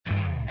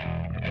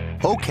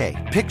Okay,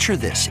 picture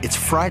this. It's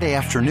Friday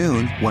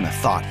afternoon when a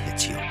thought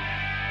hits you.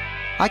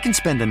 I can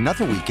spend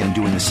another weekend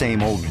doing the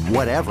same old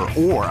whatever,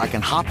 or I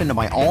can hop into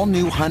my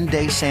all-new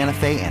Hyundai Santa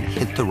Fe and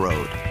hit the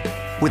road.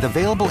 With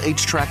available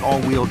H-Track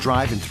all-wheel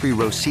drive and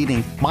 3-row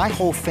seating, my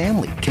whole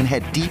family can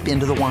head deep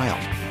into the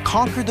wild.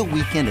 Conquer the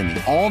weekend in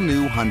the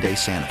all-new Hyundai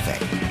Santa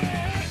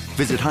Fe.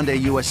 Visit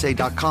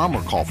HyundaiUSA.com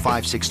or call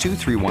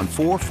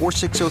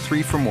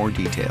 562-314-4603 for more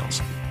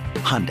details.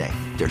 Hyundai,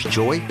 there's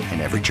joy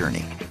in every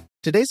journey.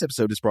 Today's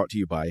episode is brought to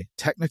you by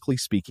Technically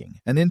Speaking,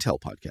 an Intel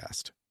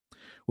podcast.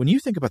 When you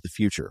think about the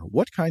future,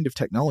 what kind of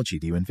technology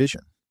do you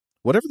envision?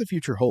 Whatever the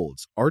future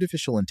holds,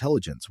 artificial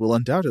intelligence will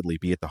undoubtedly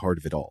be at the heart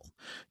of it all.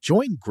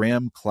 Join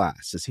Graham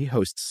Class as he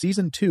hosts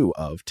Season 2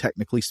 of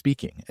Technically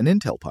Speaking, an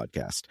Intel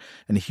podcast,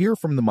 and hear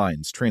from the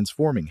minds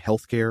transforming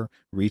healthcare,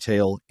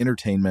 retail,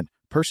 entertainment,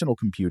 personal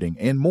computing,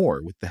 and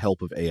more with the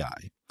help of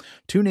AI.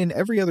 Tune in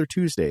every other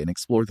Tuesday and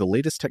explore the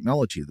latest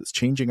technology that's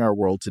changing our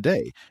world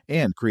today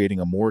and creating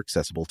a more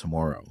accessible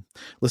tomorrow.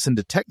 Listen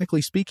to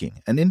Technically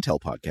Speaking, an Intel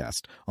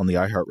podcast on the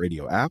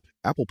iHeartRadio app,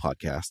 Apple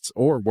Podcasts,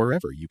 or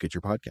wherever you get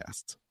your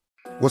podcasts.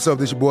 What's up,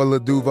 this your boy Lil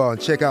Duval,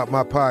 and check out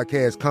my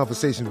podcast,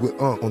 Conversations with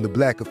Unc, on the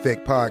Black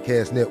Effect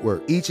Podcast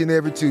Network. Each and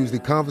every Tuesday,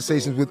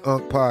 Conversations with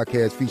Unc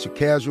podcast feature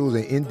casual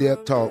and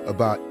in-depth talk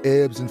about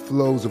ebbs and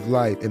flows of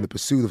life and the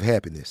pursuit of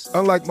happiness.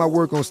 Unlike my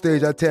work on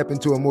stage, I tap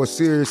into a more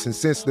serious and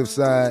sensitive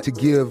side to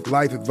give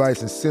life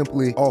advice and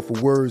simply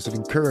offer words of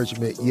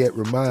encouragement, yet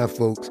remind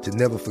folks to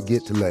never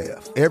forget to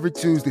laugh. Every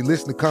Tuesday,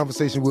 listen to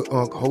Conversation with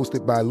Unc,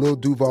 hosted by Lil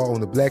Duval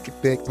on the Black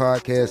Effect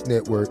Podcast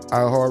Network,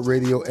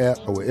 iHeartRadio app,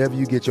 or wherever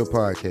you get your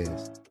podcasts.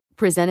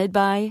 Presented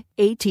by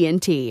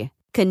AT&T.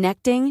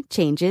 Connecting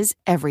changes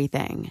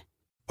everything.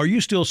 Are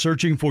you still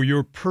searching for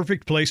your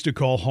perfect place to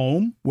call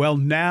home? Well,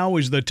 now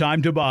is the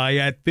time to buy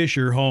at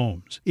Fisher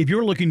Homes. If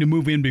you're looking to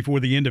move in before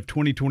the end of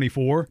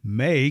 2024,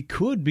 May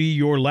could be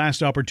your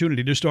last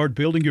opportunity to start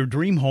building your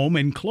dream home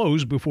and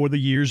close before the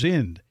year's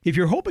end. If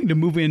you're hoping to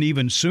move in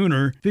even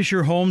sooner,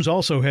 Fisher Homes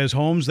also has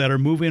homes that are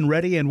move-in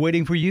ready and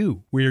waiting for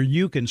you, where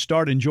you can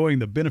start enjoying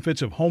the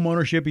benefits of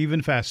homeownership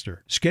even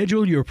faster.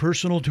 Schedule your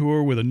personal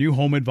tour with a new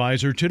home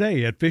advisor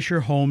today at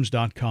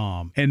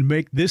FisherHomes.com and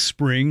make this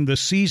spring the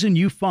season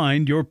you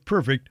find your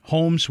perfect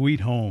home sweet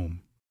home.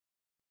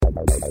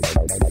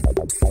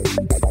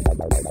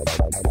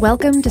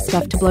 Welcome to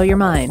Stuff to Blow Your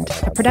Mind,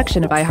 a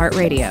production of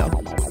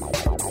iHeartRadio.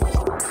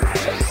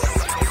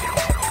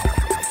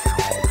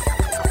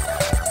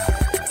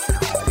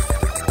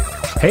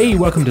 Hey,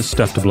 welcome to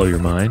Stuff to Blow Your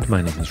Mind.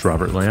 My name is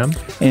Robert Lamb.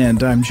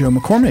 And I'm Joe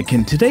McCormick,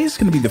 and today is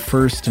going to be the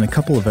first in a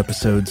couple of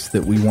episodes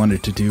that we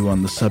wanted to do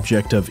on the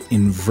subject of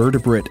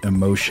invertebrate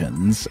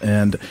emotions.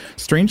 And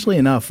strangely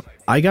enough,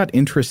 I got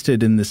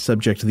interested in this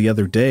subject the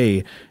other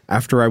day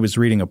after I was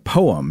reading a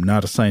poem,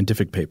 not a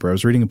scientific paper. I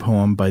was reading a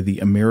poem by the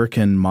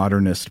American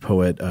modernist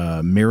poet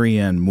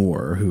Marianne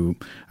Moore, who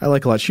I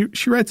like a lot.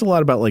 She writes a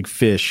lot about like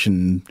fish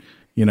and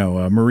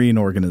marine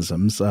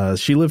organisms.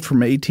 She lived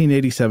from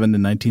 1887 to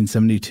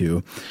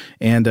 1972.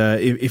 And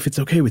if it's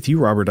okay with you,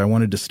 Robert, I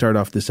wanted to start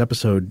off this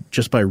episode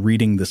just by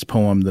reading this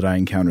poem that I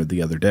encountered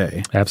the other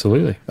day.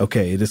 Absolutely.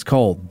 Okay, it is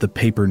called The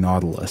Paper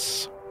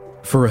Nautilus.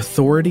 For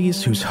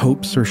authorities whose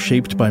hopes are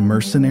shaped by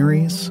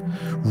mercenaries,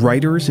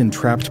 writers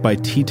entrapped by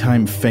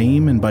tea-time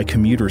fame and by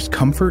commuters'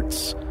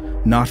 comforts,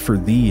 not for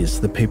these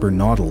the paper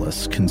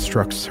nautilus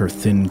constructs her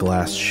thin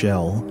glass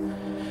shell,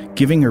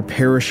 giving her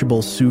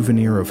perishable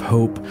souvenir of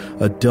hope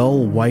a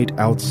dull white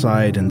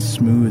outside and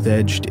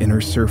smooth-edged inner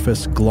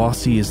surface,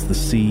 glossy as the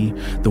sea.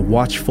 The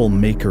watchful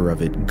maker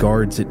of it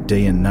guards it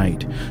day and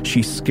night.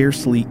 She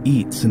scarcely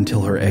eats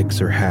until her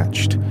eggs are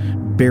hatched,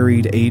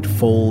 buried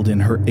eightfold in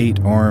her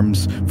 8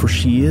 arms, for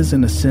she is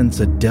in a sense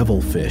a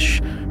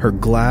devilfish. Her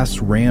glass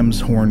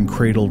ram's horn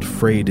cradled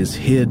freight is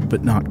hid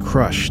but not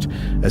crushed,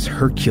 as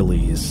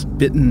Hercules,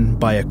 bitten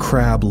by a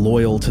crab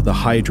loyal to the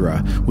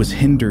Hydra, was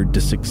hindered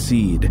to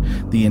succeed.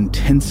 The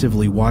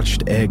intensively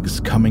watched eggs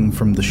coming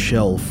from the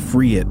shell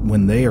free it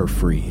when they are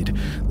freed,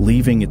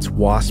 leaving its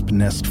wasp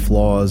nest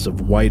flaws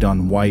of white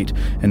on white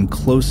and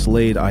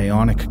close-laid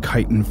ionic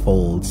chitin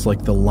folds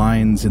like the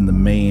lines in the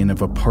mane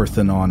of a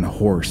Parthenon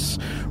horse,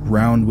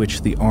 round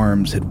which the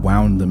arms had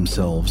wound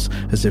themselves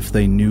as if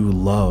they knew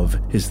love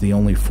is the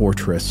only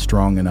fortress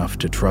strong enough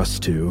to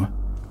trust to.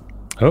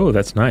 Oh,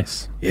 that's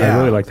nice. Yeah. I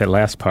really like that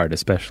last part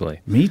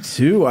especially. Me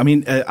too. I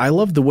mean, I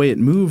love the way it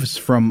moves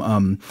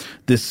from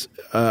this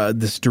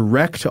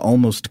direct,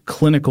 almost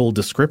clinical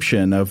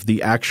description of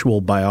the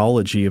actual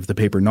biology of the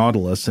paper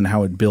nautilus and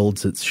how it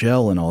builds its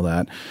shell and all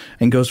that,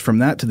 and goes from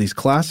that to these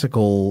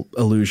classical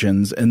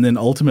allusions, and then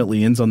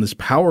ultimately ends on this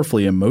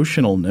powerfully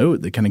emotional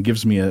note that kind of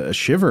gives me a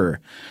shiver.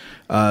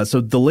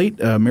 So the late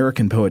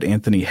American poet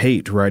Anthony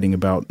Haight, writing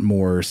about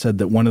Moore, said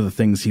that one of the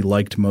things he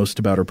liked most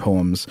about her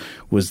poems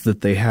was that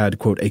they had,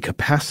 quote, a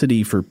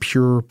capacity for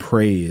pure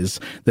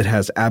praise that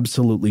has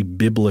absolutely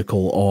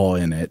biblical awe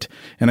in it.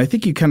 And I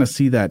think you kind of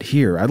see that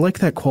here. I like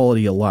that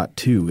quality a lot,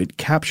 too. It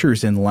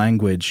captures in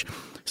language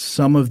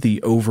some of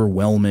the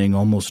overwhelming,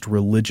 almost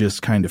religious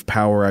kind of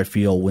power I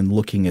feel when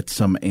looking at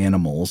some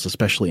animals,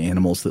 especially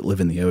animals that live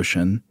in the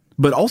ocean.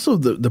 But also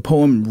the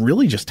poem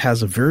really just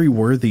has a very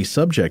worthy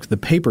subject. The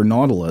paper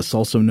nautilus,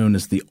 also known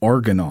as the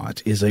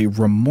Argonaut, is a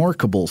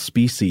remarkable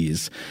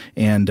species.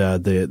 And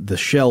the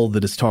shell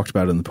that is talked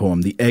about in the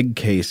poem, the egg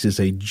case, is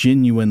a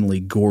genuinely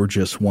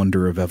gorgeous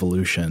wonder of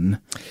evolution.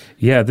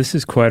 Yeah, this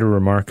is quite a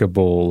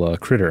remarkable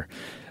critter.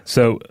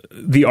 So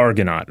the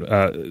Argonaut,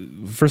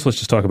 first let's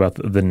just talk about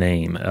the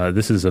name.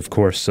 This is, of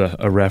course,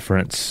 a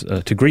reference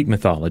to Greek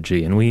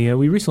mythology, and we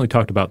recently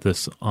talked about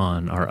this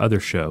on our other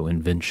show,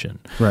 Invention.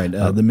 Right,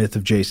 the myth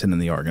of Jason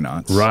and the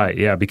Argonauts. Right,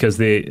 yeah, because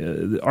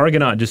the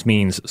Argonaut just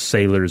means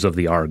sailors of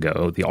the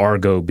Argo, the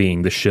Argo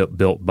being the ship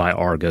built by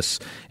Argus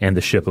and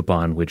the ship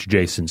upon which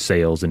Jason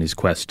sails in his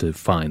quest to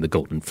find the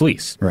Golden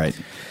Fleece. Right.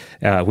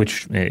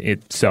 Which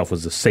itself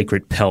was the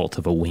sacred pelt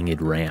of a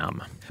winged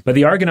ram. But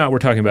the Argonaut we're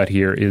talking about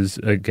here is,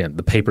 again,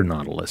 the paper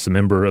nautilus, a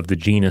member of the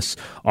genus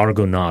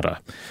Argonauta.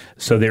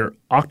 So they're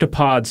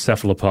octopods,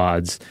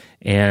 cephalopods,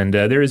 and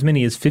there are as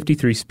many as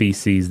 53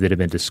 species that have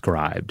been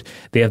described.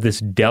 They have this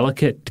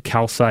delicate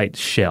calcite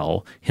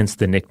shell, hence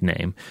the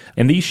nickname.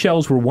 And these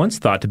shells were once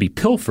thought to be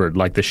pilfered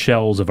like the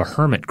shells of a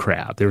hermit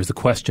crab. There was the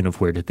question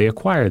of where did they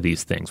acquire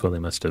these things? Well, they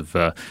must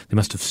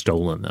have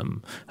stolen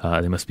them.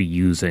 They must be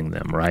using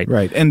them, right?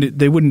 Right. And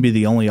they wouldn't be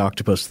the only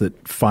octopus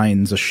that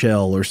finds a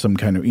shell or some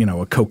kind of,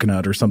 a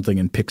coconut or something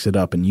and picks it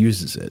up and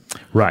uses it.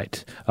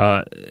 Right.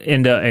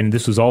 And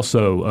this was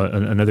also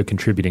another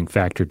contributing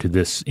factor to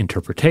this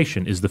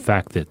interpretation is the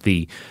fact that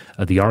the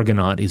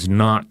Argonaut is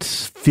not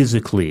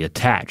physically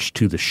attached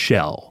to the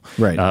shell.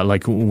 Right.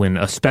 Like when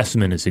a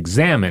specimen is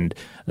examined,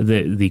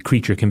 the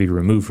creature can be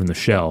removed from the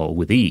shell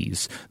with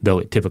ease, though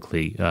it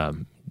typically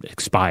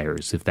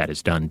expires if that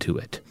is done to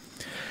it.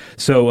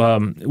 So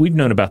we've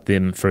known about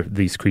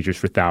these creatures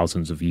for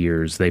thousands of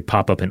years. They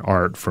pop up in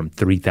art from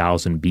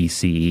 3000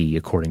 BCE,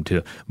 according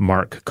to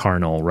Mark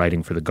Carnell,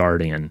 writing for The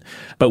Guardian.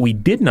 But we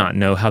did not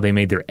know how they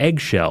made their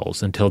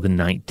eggshells until the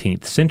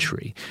 19th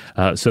century.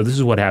 So this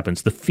is what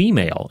happens. The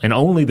female, and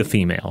only the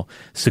female,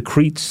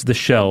 secretes the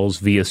shells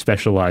via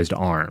specialized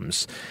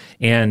arms.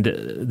 And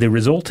the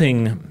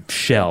resulting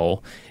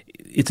shell,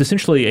 it's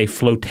essentially a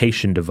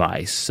flotation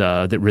device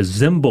that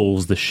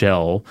resembles the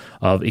shell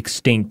of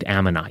extinct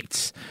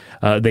ammonites.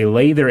 They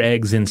lay their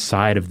eggs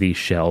inside of these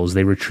shells.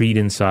 They retreat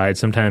inside.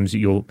 Sometimes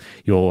you'll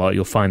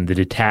find the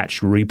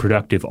detached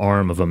reproductive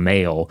arm of a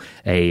male,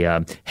 a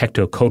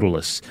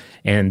hectocotylus,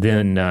 and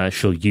then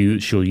she'll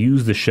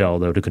use the shell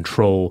though to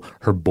control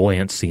her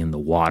buoyancy in the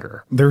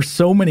water. There's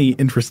so many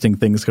interesting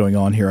things going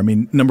on here. I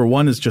mean, number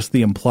one is just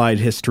the implied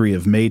history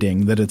of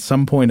mating, that at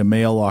some point a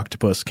male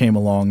octopus came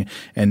along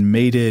and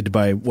mated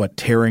by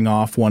tearing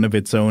off one of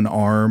its own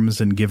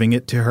arms and giving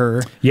it to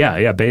her.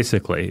 Yeah,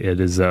 basically it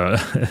is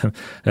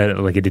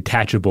like a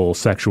detachable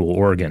sexual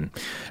organ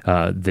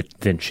that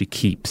then she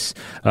keeps.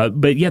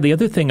 But yeah, the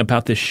other thing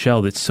about this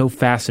shell that's so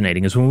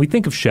fascinating is when we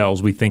think of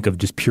shells, we think of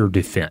just pure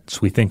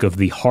defense. We think of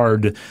the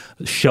hard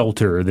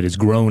shelter that is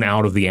grown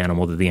out of the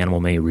animal that the animal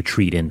may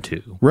retreat into.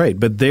 Right,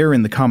 but there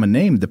in the common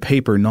name, the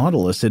paper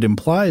nautilus, it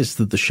implies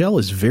that the shell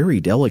is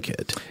very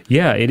delicate.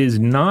 Yeah, it is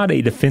not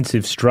a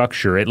defensive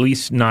structure, at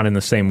least not in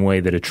the same way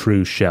that a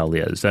true shell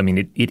is. I mean,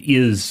 it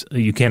is,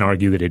 you can't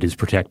argue that it is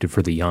protected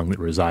for the young that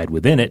reside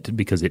within it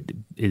because it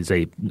is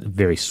a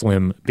very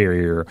slim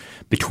barrier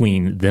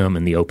between them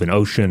and the open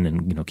ocean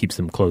and keeps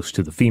them close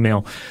to the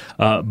female.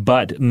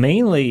 But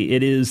mainly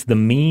it is the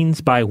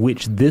means by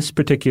which this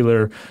particular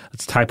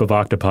type of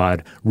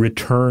octopod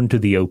returned to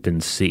the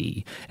open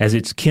sea, as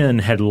its kin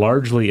had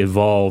largely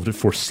evolved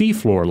for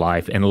seafloor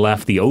life and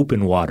left the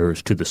open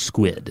waters to the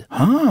squid.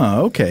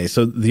 Okay.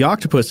 So the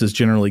octopus is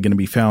generally going to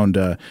be found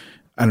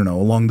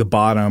along the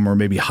bottom or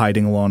maybe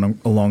hiding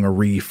along a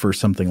reef or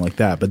something like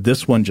that. But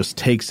this one just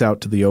takes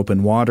out to the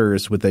open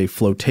waters with a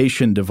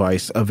flotation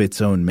device of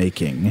its own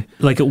making.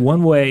 Like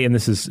one way, and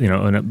this is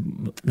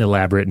an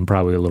elaborate and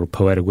probably a little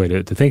poetic way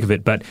to think of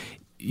it, but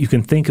you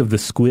can think of the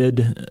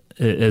squid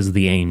as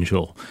the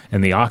angel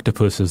and the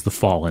octopus as the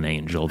fallen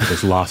angel that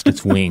has lost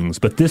its wings.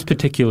 But this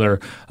particular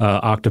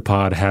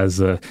octopod has,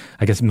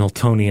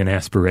 Miltonian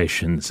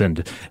aspirations,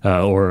 and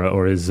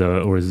or is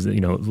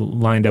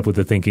lined up with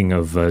the thinking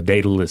of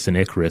Daedalus and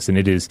Icarus, and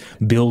it is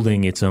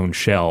building its own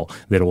shell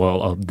that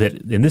will that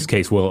in this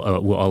case will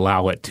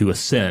allow it to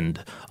ascend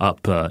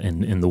up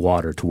in the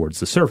water towards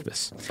the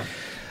surface.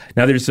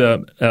 Now, there's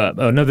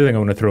another thing I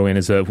want to throw in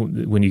is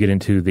when you get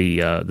into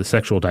the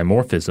sexual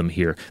dimorphism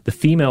here, the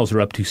females are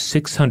up to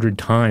 600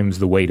 times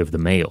the weight of the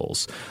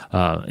males.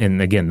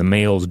 And again, the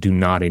males do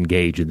not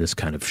engage in this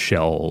kind of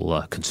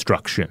shell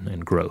construction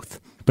and growth.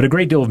 But a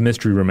great deal of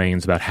mystery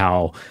remains about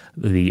how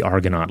the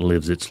Argonaut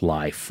lives its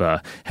life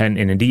and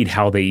indeed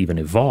how they even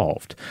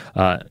evolved.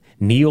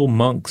 Neil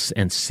Monks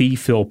and C.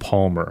 Phil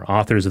Palmer,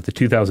 authors of the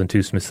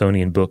 2002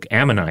 Smithsonian book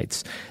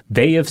Ammonites,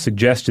 they have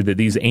suggested that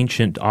these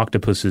ancient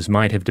octopuses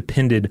might have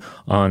depended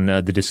on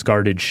the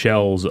discarded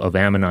shells of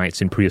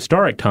ammonites in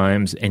prehistoric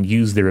times and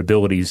used their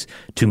abilities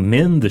to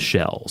mend the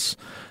shells.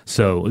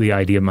 So the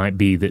idea might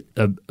be that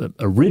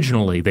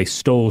originally they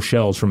stole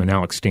shells from a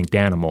now extinct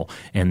animal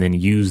and then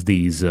used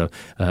these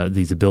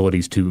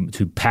abilities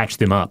to patch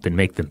them up and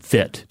make them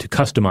fit, to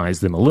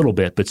customize them a little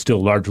bit, but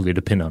still largely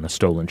depend on a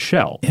stolen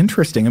shell.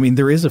 Interesting. I mean,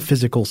 there is a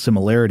physical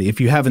similarity.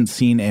 If you haven't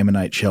seen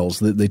ammonite shells,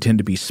 they tend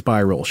to be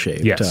spiral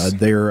shaped. Yes.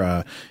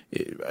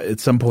 At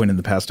some point in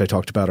the past, I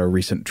talked about our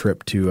recent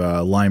trip to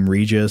Lyme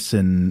Regis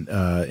in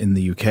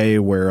the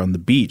UK, where on the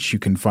beach you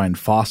can find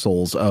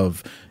fossils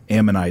of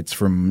ammonites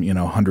from,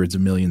 hundreds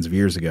of millions of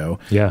years ago.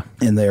 Yeah.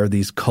 And they are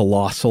these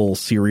colossal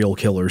serial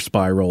killer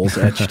spirals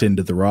etched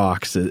into the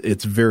rocks.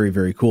 It's very,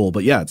 very cool.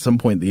 But yeah, at some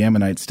point the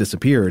ammonites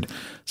disappeared.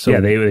 So yeah,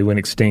 they went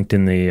extinct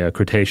in the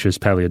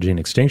Cretaceous-Paleogene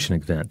extinction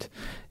event.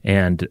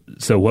 And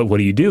so what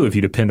do you do if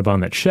you depend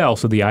upon that shell?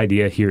 So the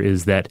idea here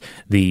is that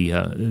the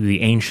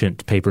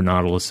ancient paper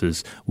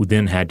nautiluses would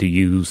then had to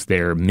use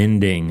their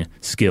mending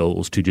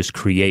skills to just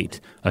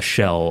create a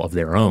shell of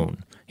their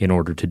own in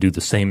order to do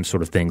the same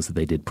sort of things that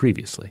they did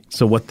previously.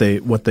 So what they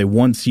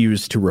once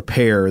used to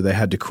repair, they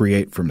had to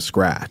create from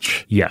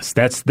scratch. Yes,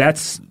 that's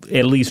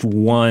at least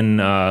one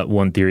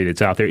theory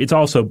that's out there. It's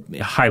also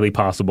highly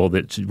possible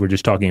that we're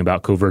just talking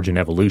about convergent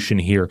evolution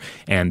here,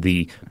 and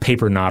the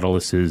paper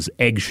nautilus's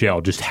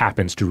eggshell just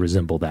happens to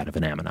resemble that of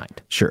an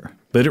ammonite. Sure.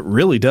 But it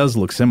really does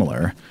look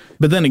similar.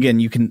 But then again,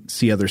 you can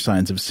see other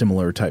signs of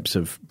similar types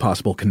of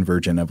possible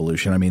convergent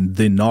evolution. I mean,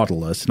 the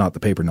nautilus, not the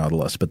paper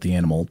nautilus, but the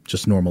animal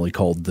just normally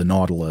called the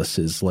nautilus,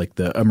 is like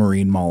a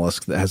marine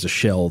mollusk that has a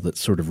shell that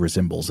sort of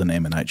resembles an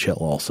ammonite shell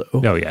also.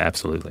 Oh, yeah,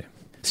 absolutely.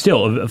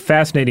 Still, a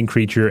fascinating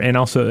creature, and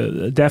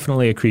also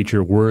definitely a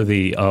creature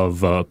worthy of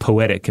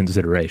poetic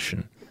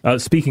consideration.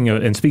 Speaking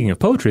of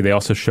poetry, they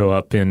also show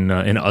up in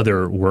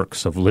other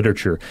works of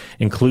literature,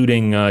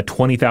 including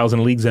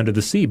 20,000 Leagues Under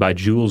the Sea by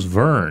Jules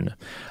Verne.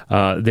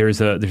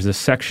 There's a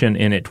section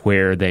in it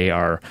where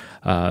they're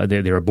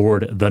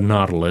aboard the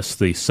Nautilus,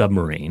 the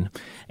submarine,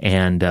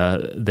 and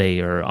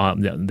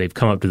they've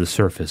come up to the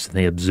surface and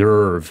they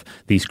observe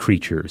these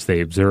creatures. They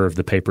observe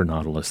the paper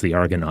nautilus, the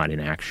Argonaut, in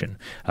action.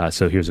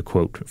 So here's a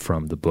quote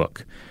from the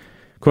book.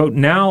 Quote,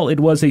 "Now it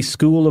was a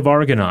school of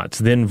Argonauts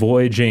then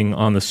voyaging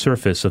on the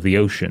surface of the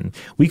ocean.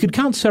 We could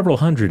count several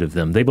hundred of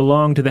them. They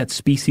belonged to that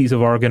species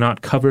of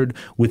Argonaut covered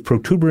with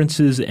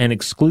protuberances and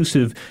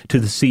exclusive to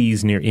the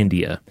seas near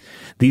India.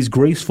 These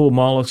graceful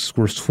mollusks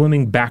were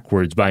swimming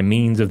backwards by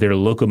means of their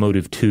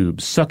locomotive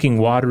tubes, sucking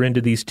water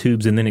into these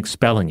tubes and then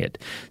expelling it.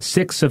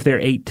 6 of their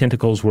 8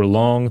 tentacles were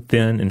long,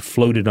 thin, and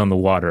floated on the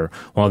water,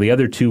 while the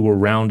other 2 were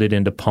rounded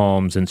into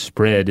palms and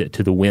spread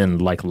to the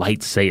wind like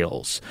light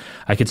sails.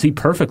 I could see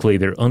perfectly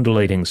their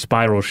undulating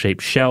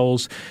spiral-shaped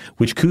shells,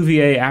 which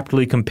Cuvier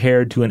aptly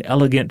compared to an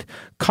elegant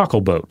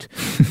cockle-boat.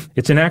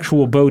 It's an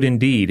actual boat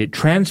indeed. It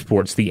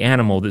transports the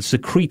animal that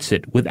secretes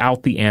it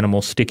without the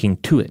animal sticking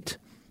to it.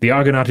 The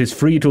Argonaut is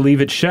free to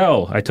leave its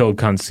shell, I told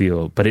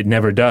Conseil, but it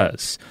never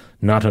does.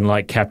 Not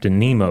unlike Captain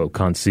Nemo,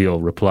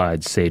 Conseil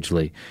replied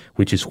sagely,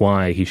 which is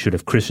why he should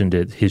have christened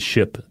his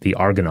ship the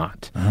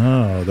Argonaut.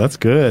 Oh, that's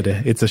good.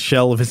 It's a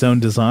shell of his own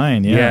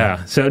design, yeah.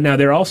 Yeah. So now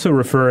they're also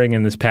referring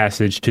in this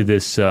passage to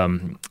this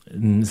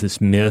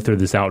myth or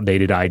this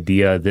outdated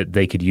idea that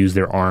they could use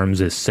their arms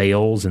as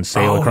sails and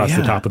sail across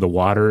the top of the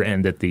water,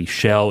 and that the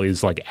shell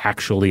is like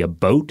actually a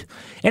boat.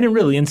 And it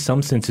really, in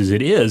some senses,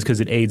 it is, because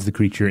it aids the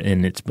creature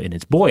in its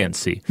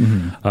buoyancy.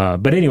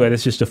 Mm-hmm. But anyway,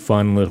 that's just a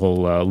fun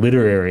little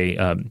literary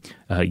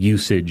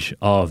usage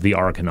of the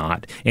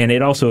Argonaut, and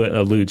it also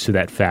alludes to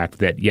that fact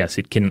that yes,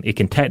 it can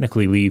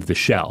technically leave the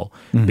shell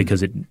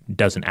because it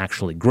doesn't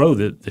actually grow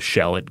the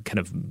shell; it kind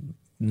of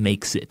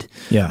makes it.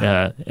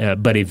 Yeah.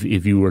 But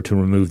if you were to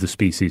remove the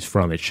species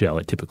from its shell,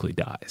 it typically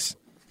dies.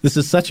 This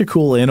is such a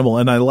cool animal,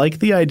 and I like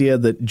the idea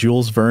that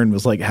Jules Verne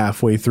was like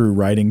halfway through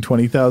writing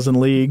 20,000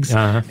 Leagues,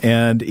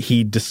 and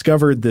he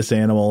discovered this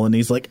animal, and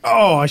he's like,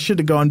 oh, I should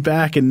have gone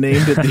back and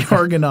named it the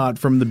Argonaut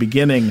from the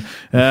beginning,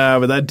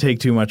 but that'd take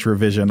too much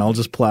revision. I'll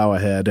just plow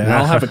ahead, and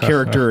I'll have a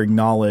character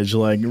acknowledge,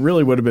 like, it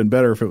really would have been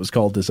better if it was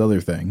called this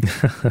other thing.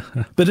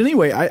 But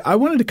anyway, I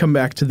wanted to come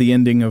back to the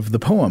ending of the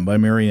poem by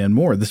Marianne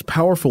Moore. This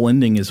powerful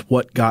ending is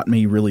what got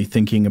me really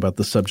thinking about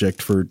the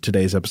subject for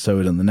today's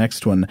episode and the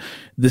next one.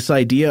 This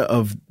idea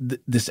of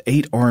this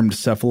 8-armed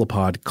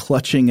cephalopod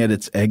clutching at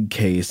its egg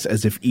case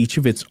as if each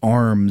of its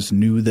arms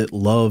knew that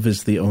love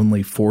is the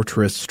only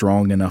fortress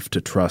strong enough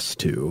to trust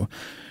to.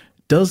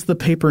 Does the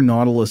paper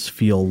nautilus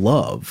feel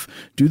love?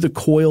 Do the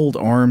coiled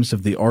arms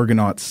of the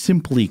Argonaut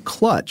simply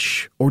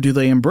clutch, or do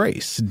they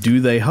embrace? Do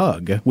they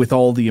hug with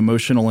all the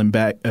emotional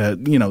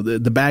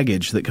the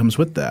baggage that comes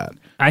with that?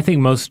 I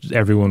think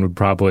everyone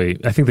would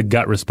I think the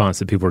gut response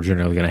that people are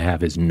generally going to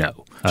have is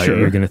no. Sure.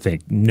 You're going to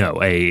think, no,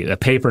 a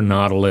paper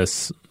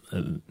nautilus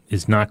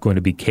is not going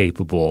to be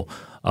capable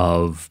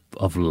of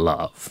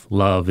love.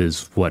 Love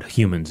is what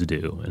humans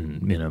do,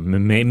 and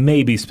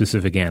maybe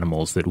specific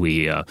animals that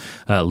we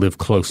live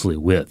closely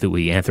with, that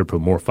we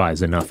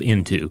anthropomorphize enough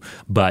into,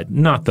 but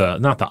not the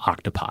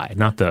octopi,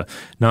 not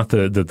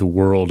the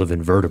world of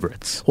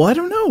invertebrates. Well, I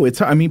don't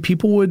know.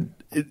 People would.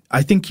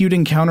 I think you'd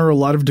encounter a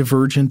lot of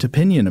divergent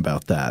opinion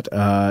about that.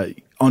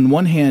 on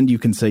one hand, you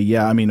can say,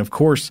 yeah, I mean, of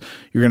course,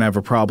 you're going to have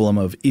a problem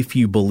of if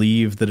you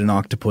believe that an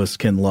octopus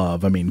can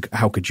love. I mean,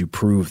 how could you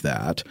prove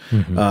that?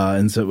 Mm-hmm.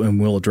 And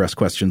we'll address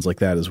questions like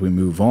that as we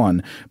move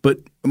on. But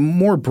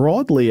more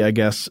broadly, I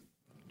guess,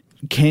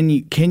 can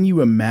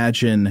you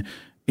imagine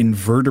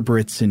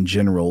invertebrates in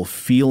general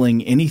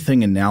feeling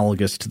anything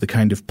analogous to the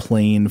kind of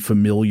plain,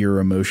 familiar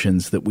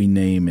emotions that we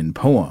name in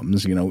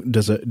poems? You know,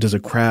 does a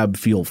crab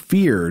feel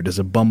fear? Does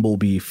a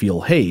bumblebee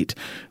feel hate?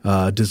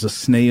 Does a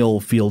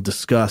snail feel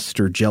disgust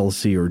or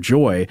jealousy or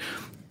joy?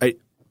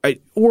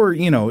 Or,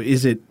 you know,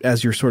 is it,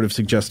 as you're sort of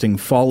suggesting,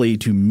 folly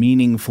to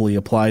meaningfully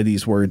apply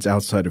these words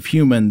outside of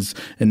humans,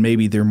 and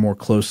maybe they're more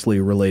closely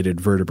related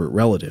vertebrate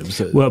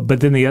relatives? Well, but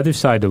then the other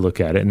side to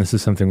look at it, and this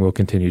is something we'll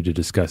continue to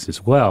discuss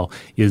as well,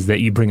 is that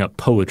you bring up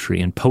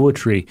poetry, and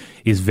poetry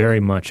is very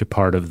much a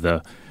part of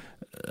the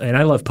and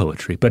I love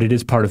poetry, but it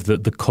is part of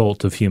the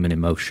cult of human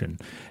emotion.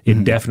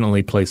 It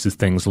definitely places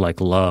things like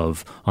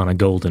love on a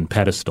golden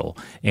pedestal.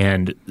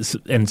 And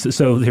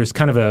so there's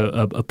kind of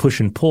a push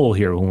and pull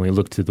here when we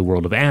look to the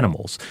world of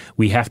animals.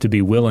 We have to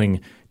be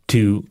willing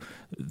to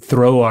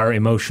throw our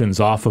emotions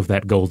off of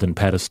that golden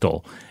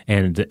pedestal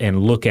and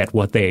look at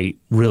what they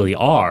really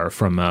are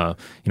from a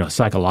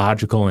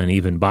psychological and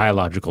even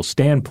biological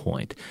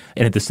standpoint.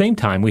 And at the same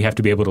time, we have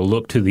to be able to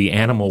look to the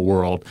animal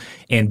world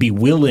and be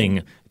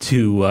willing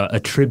to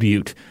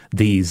attribute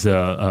these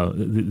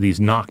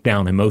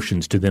knockdown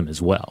emotions to them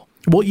as well.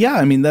 Well, yeah,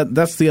 I mean,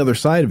 that's the other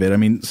side of it. I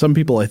mean, some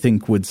people, I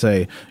think, would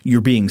say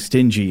you're being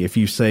stingy if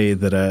you say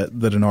that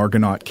an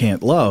Argonaut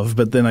can't love.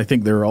 But then I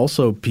think there are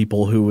also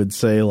people who would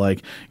say,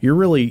 like, you're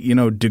really,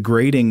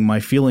 degrading my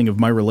feeling of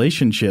my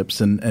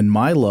relationships and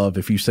my love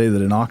if you say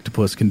that an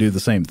octopus can do the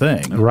same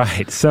thing.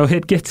 Right. So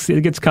it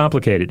gets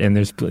complicated, and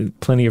there's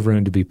plenty of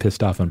room to be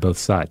pissed off on both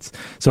sides.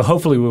 So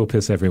hopefully we'll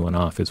piss everyone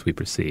off as we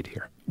proceed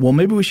here. Well,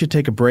 maybe we should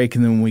take a break,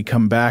 and then when we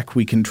come back,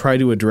 we can try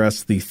to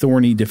address the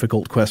thorny,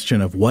 difficult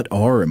question of what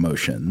are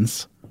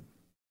emotions.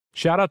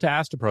 Shout out to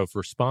Astepro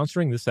for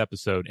sponsoring this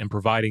episode and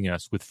providing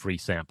us with free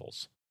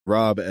samples.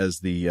 Rob,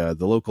 as the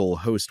local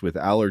host with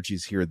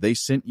allergies here, they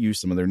sent you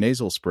some of their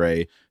nasal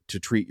spray to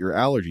treat your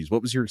allergies.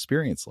 What was your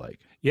experience like?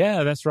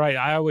 Yeah, that's right.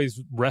 I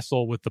always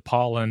wrestle with the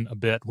pollen a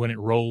bit when it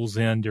rolls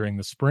in during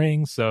the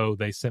spring, so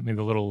they sent me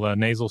the little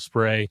nasal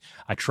spray.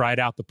 I tried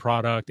out the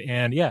product,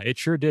 and yeah, it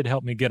sure did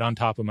help me get on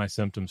top of my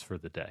symptoms for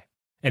the day.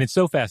 And it's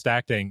so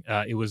fast-acting,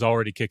 it was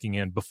already kicking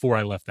in before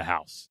I left the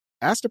house.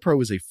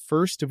 Astepro is a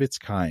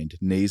first-of-its-kind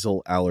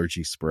nasal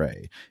allergy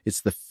spray.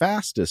 It's the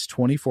fastest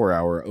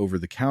 24-hour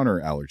over-the-counter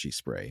allergy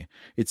spray.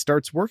 It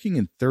starts working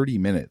in 30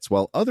 minutes,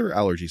 while other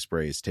allergy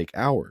sprays take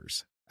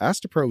hours.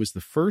 Astepro is the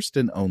first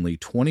and only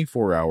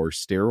 24-hour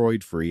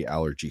steroid-free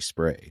allergy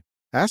spray.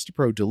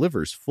 Astepro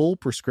delivers full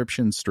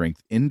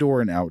prescription-strength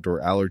indoor and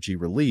outdoor allergy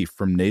relief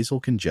from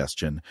nasal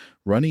congestion,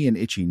 runny and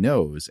itchy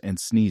nose, and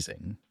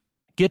sneezing.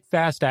 Get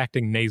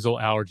fast-acting nasal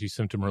allergy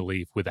symptom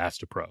relief with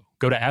Astepro.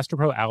 Go to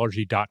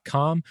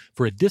asteproallergy.com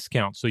for a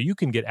discount so you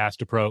can get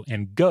Astepro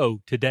and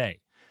go today.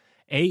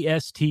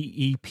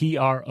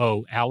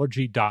 ASTEPRO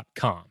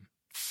allergy.com.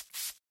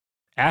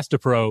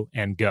 Astepro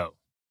and go.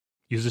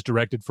 Use as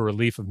directed for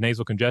relief of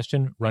nasal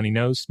congestion, runny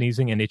nose,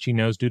 sneezing, and itchy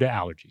nose due to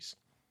allergies.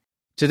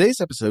 Today's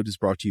episode is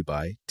brought to you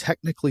by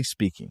Technically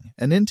Speaking,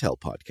 an Intel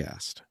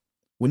podcast.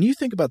 When you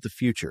think about the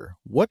future,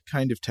 what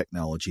kind of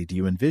technology do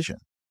you envision?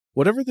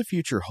 Whatever the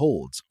future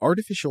holds,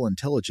 artificial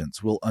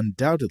intelligence will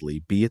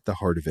undoubtedly be at the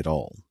heart of it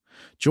all.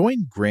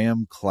 Join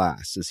Graham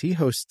Class as he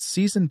hosts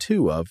Season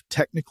 2 of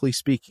Technically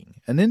Speaking,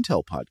 an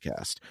Intel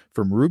podcast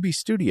from Ruby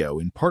Studio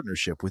in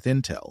partnership with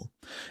Intel.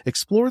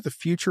 Explore the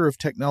future of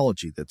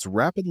technology that's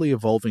rapidly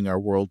evolving our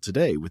world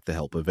today with the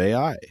help of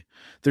AI.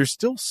 There's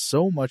still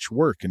so much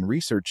work and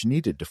research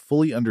needed to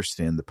fully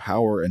understand the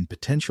power and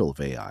potential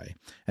of AI,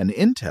 and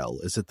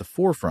Intel is at the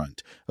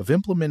forefront of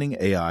implementing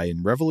AI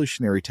in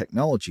revolutionary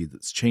technology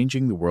that's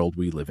changing the world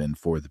we live in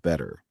for the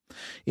better.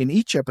 In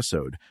each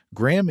episode,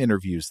 Graham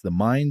interviews the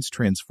minds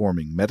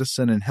transforming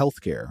medicine and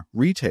healthcare,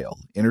 retail,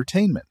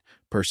 entertainment,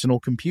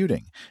 personal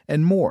computing,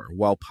 and more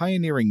while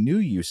pioneering new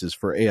uses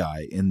for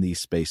AI in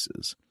these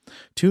spaces.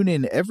 Tune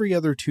in every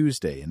other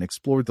Tuesday and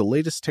explore the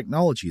latest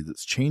technology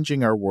that's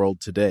changing our world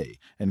today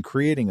and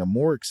creating a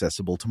more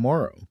accessible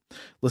tomorrow.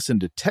 Listen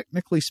to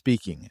Technically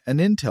Speaking, an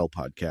Intel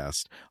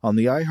podcast on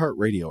the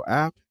iHeartRadio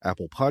app,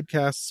 Apple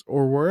Podcasts,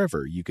 or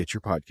wherever you get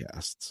your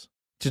podcasts.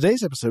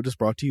 Today's episode is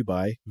brought to you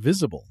by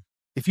Visible.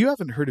 If you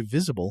haven't heard of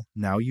Visible,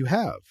 now you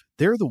have.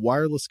 They're the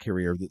wireless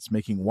carrier that's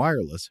making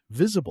wireless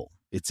visible.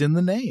 It's in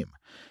the name.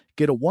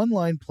 Get a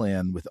one-line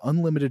plan with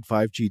unlimited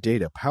 5G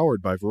data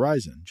powered by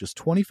Verizon, just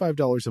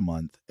 $25 a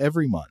month,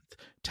 every month,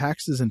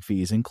 taxes and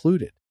fees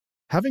included.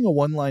 Having a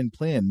one-line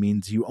plan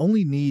means you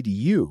only need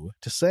you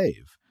to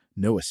save.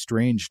 No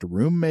estranged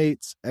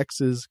roommates,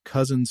 exes,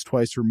 cousins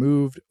twice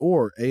removed,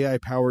 or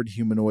AI-powered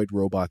humanoid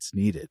robots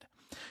needed.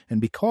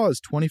 And because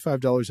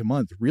 $25 a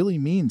month really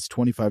means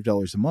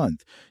 $25 a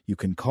month, you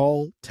can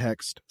call,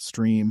 text,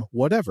 stream,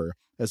 whatever,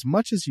 as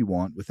much as you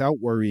want without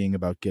worrying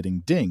about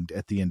getting dinged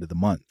at the end of the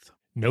month.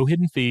 No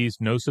hidden fees,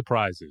 no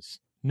surprises.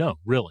 No,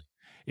 really.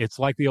 It's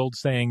like the old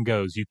saying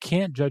goes, you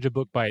can't judge a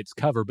book by its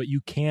cover, but you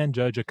can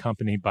judge a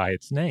company by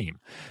its name.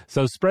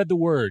 So spread the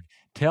word.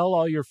 Tell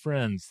all your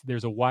friends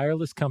there's a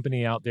wireless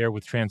company out there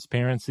with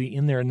transparency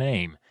in their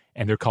name,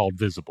 and they're called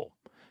Visible.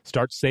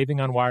 Start saving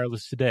on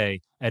wireless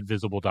today at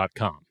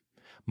Visible.com.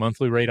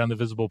 Monthly rate on the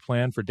Visible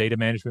plan for data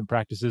management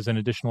practices and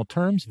additional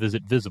terms,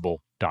 visit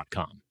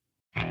Visible.com.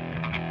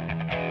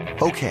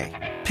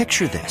 Okay,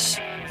 picture this.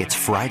 It's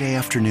Friday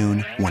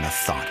afternoon when a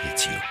thought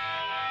hits you.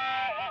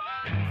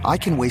 I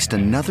can waste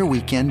another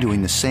weekend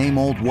doing the same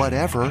old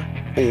whatever,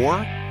 or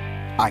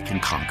I can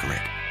conquer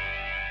it.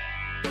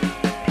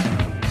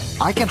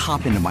 I can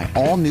hop into my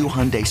all-new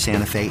Hyundai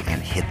Santa Fe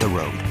and hit the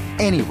road.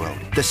 Any road.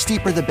 The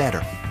steeper, the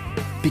better.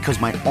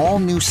 Because my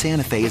all-new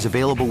Santa Fe is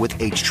available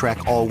with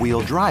H-Track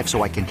all-wheel drive,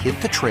 so I can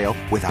hit the trail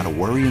without a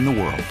worry in the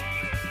world.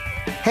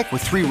 Heck,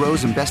 with 3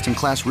 rows and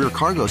best-in-class rear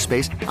cargo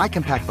space, I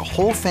can pack the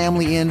whole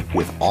family in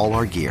with all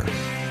our gear.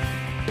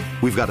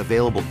 We've got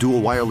available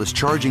dual wireless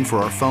charging for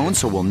our phones,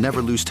 so we'll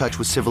never lose touch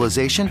with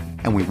civilization,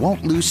 and we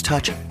won't lose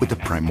touch with the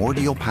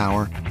primordial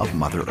power of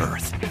Mother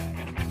Earth.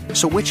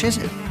 So which is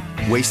it?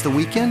 Waste the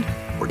weekend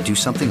or do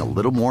something a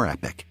little more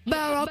epic?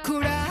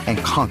 And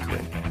conquer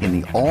it in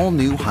the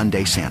all-new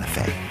Hyundai Santa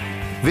Fe.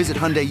 Visit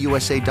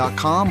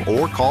HyundaiUSA.com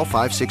or call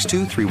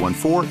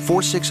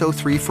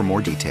 562-314-4603 for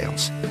more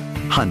details.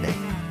 Hyundai,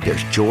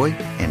 there's joy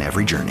in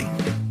every journey.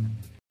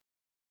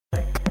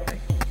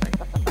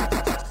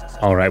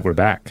 All right, we're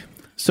back.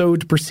 So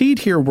to proceed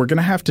here, we're going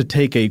to have to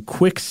take a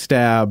quick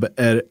stab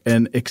at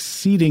an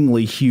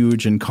exceedingly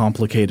huge and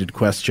complicated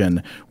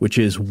question, which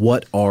is,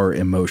 what are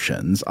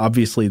emotions?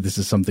 Obviously, this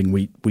is something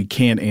we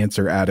can't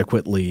answer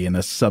adequately in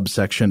a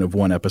subsection of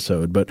one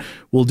episode, but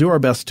we'll do our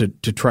best to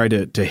try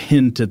to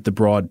hint at the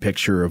broad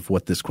picture of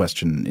what this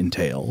question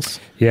entails.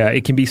 Yeah,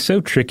 it can be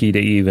so tricky to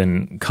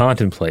even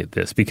contemplate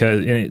this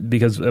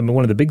because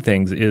one of the big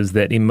things is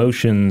that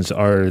emotions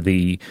are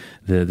the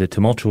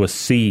tumultuous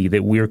sea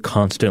that we're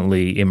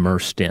constantly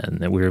immersed in,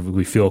 that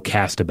we feel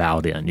cast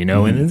about in,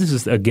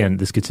 and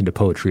this gets into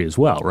poetry as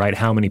well, right?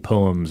 How many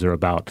poems are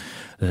about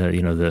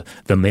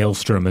the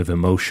maelstrom of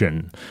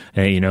emotion,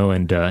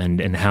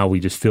 and how we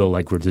just feel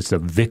like we're just a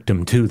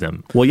victim to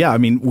them. Well, yeah, I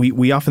mean,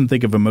 we often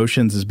think of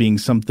emotions as being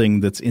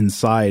something that's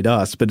inside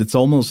us, but it's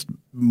almost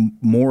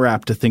more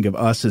apt to think of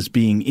us as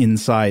being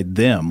inside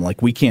them.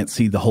 Like, we can't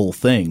see the whole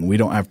thing. We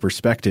don't have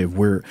perspective.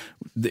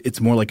 It's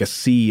more like a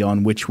sea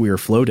on which we are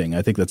floating.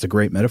 I think that's a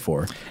great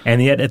metaphor.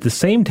 And yet at the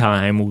same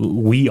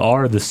time, we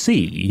are the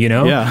sea,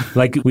 Yeah.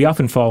 Like, we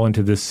often fall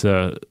into this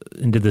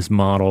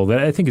model that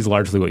I think is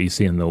largely what you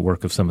see in the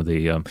work of some of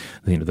the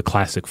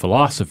classic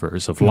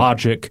philosophers of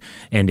logic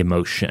and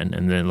emotion.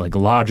 And then, like,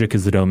 logic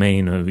is the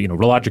domain of,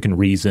 logic and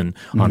reason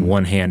on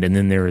one hand, and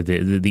then there are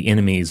the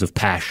enemies of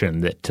passion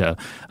that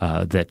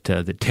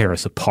tear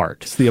us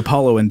apart. It's the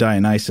Apollo and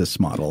Dionysus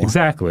model.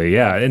 Exactly,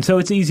 yeah. And so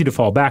it's easy to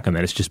fall back on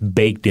that. It's just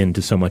baked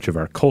into so much of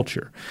our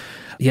culture.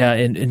 Yeah,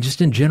 and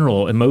just in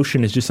general,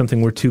 emotion is just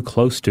something we're too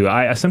close to.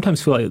 I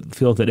sometimes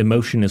feel that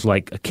emotion is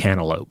like a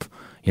cantaloupe.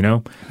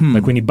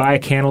 Like when you buy a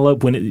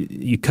cantaloupe, when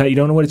you cut, you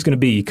don't know what it's going to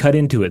be. You cut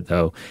into it,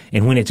 though,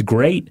 and when it's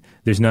great,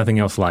 there's nothing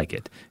else like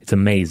it. It's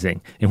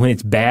amazing. And when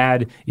it's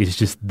bad, it's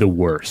just the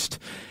worst.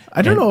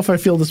 I don't know if I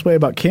feel this way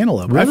about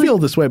cantaloupe. Really? I feel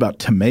this way about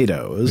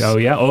tomatoes. Oh,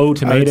 yeah? Oh,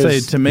 tomatoes. I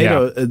would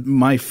say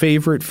my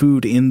favorite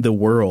food in the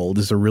world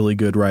is a really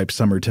good ripe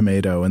summer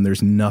tomato, and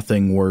there's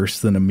nothing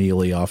worse than a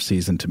mealy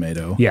off-season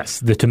tomato.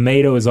 Yes, the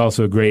tomato is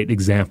also a great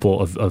example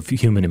of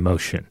human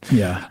emotion.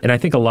 Yeah. And I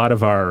think a lot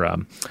of our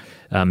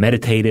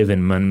meditative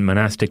and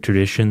monastic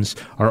traditions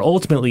are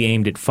ultimately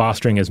aimed at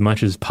fostering as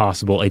much as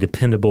possible a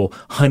dependable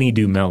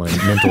honeydew melon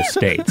mental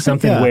state.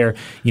 Something where,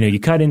 you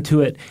cut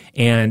into it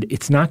and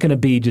it's not going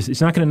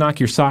to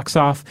knock your socks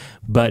off,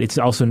 but it's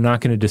also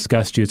not going to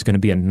disgust you. It's going to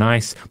be a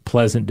nice,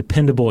 pleasant,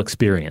 dependable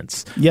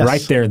experience. Yes.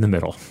 Right there in the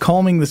middle.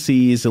 Calming the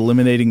seas,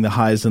 eliminating the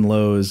highs and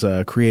lows,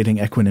 creating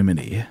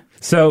equanimity.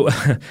 So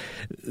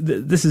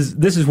this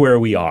is where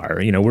we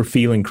are. We're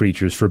feeling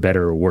creatures for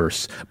better or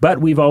worse,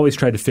 but we've always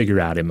tried to figure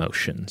out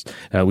emotions.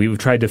 We've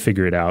tried to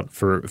figure it out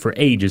for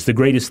ages. The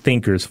greatest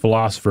thinkers,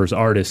 philosophers,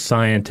 artists,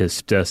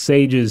 scientists,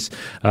 sages,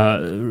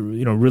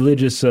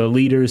 religious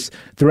leaders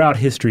throughout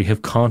history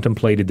have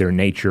contemplated their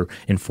nature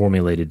and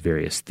formulated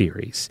various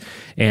theories.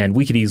 And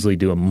we could easily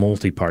do a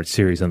multi-part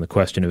series on the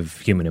question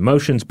of human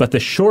emotions, but the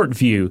short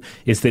view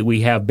is that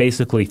we have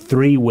basically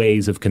 3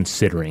 ways of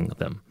considering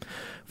them.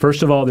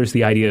 First of all, there's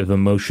the idea of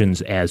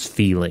emotions as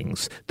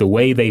feelings. The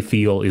way they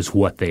feel is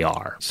what they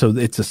are. So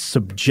it's a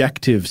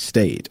subjective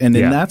state. And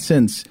in that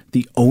sense,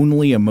 the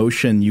only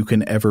emotion you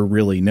can ever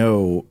really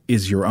know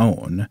is your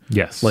own.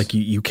 Yes. Like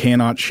you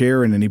cannot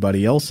share in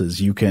anybody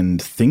else's. You can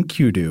think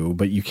you do,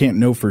 but you can't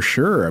know for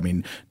sure. I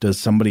mean, does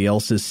somebody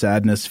else's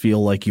sadness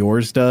feel like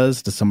yours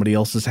does? Does somebody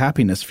else's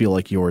happiness feel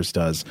like yours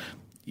does?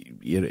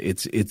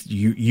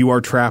 You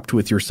are trapped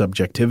with your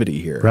subjectivity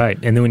here. Right.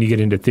 And then when you get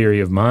into theory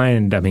of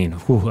mind,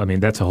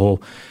 that's a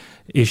whole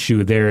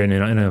issue there in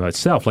and of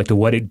itself. Like, to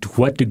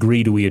what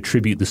degree do we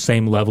attribute the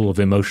same level of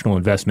emotional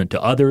investment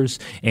to others,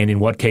 and in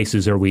what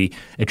cases are we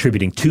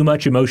attributing too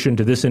much emotion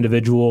to this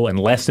individual and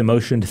less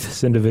emotion to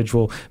this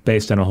individual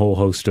based on a whole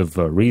host of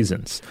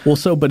reasons?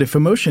 Well, but if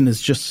emotion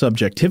is just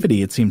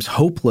subjectivity, it seems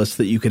hopeless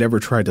that you could ever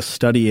try to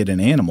study it in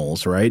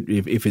animals, right?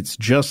 If it's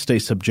just a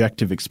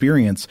subjective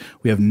experience,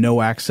 we have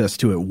no access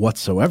to it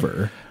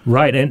whatsoever.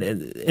 Right,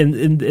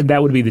 and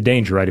that would be the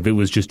danger, right? If it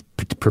was just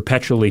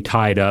perpetually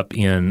tied up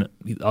in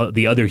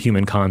the other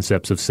human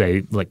concepts of,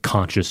 say, like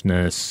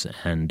consciousness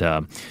and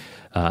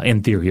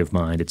theory of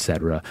mind,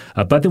 etc.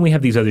 But then we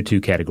have these other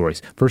two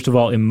categories. First of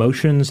all,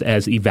 emotions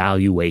as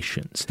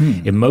evaluations.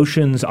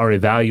 Emotions are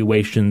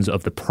evaluations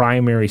of the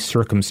primary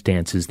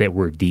circumstances that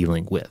we're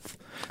dealing with.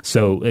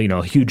 So,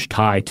 a huge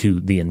tie to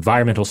the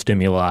environmental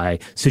stimuli,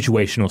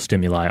 situational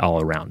stimuli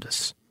all around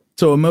us.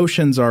 So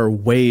emotions are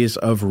ways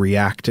of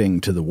reacting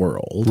to the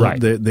world. Right.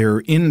 They're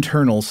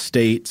internal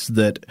states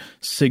that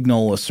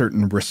signal a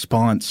certain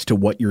response to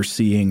what you're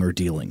seeing or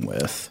dealing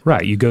with.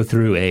 Right. You go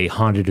through a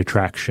haunted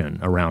attraction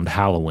around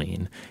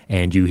Halloween,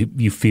 and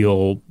you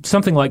feel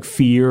something like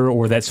fear,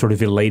 or that sort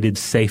of elated,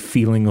 safe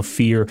feeling of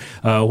fear,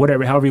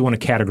 however you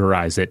want to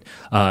categorize it.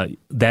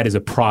 That is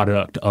a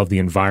product of the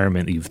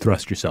environment that you've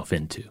thrust yourself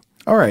into.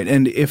 All right.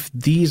 And if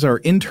these are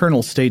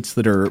internal states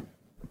that are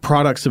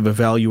products of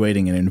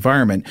evaluating an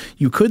environment,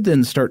 you could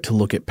then start to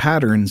look at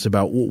patterns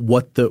about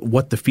what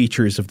the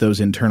features of those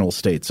internal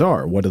states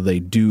are. What do they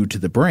do to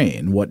the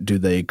brain? What do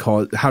they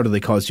cause? How do they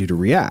cause you to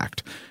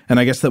react? And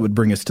I guess that would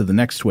bring us to the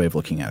next way of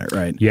looking at it,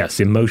 right? Yes,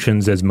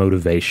 emotions as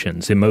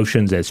motivations,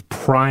 emotions as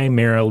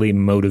primarily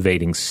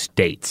motivating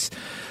states.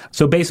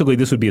 So basically,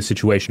 this would be a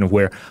situation of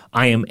where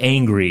I am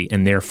angry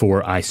and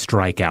therefore I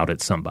strike out at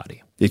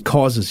somebody. It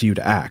causes you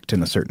to act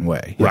in a certain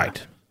way. Yeah.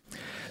 Right.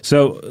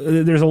 So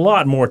there's a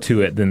lot more to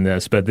it than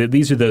this, but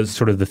these are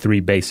the three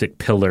basic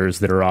pillars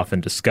that are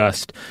often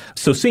discussed.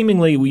 So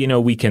seemingly,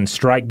 we can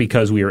strike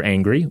because we are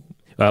angry.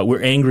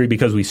 We're angry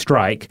because we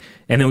strike,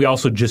 and then we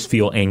also just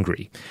feel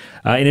angry.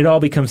 And it all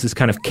becomes this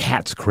kind of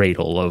cat's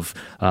cradle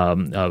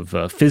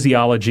of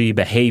physiology,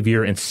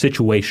 behavior, and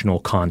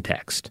situational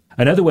context.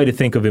 Another way to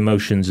think of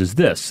emotions is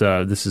this.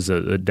 This is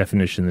a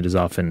definition that is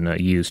often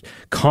used.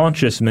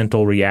 Conscious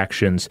mental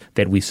reactions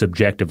that we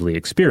subjectively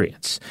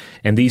experience.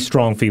 And these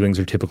strong feelings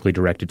are typically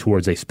directed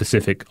towards a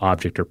specific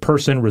object or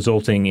person,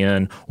 resulting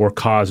in or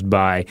caused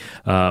by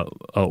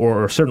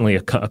or certainly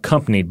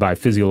accompanied by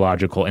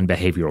physiological and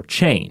behavioral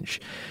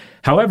change.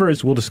 However,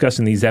 as we'll discuss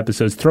in these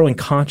episodes, throwing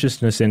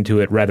consciousness into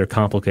it rather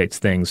complicates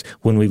things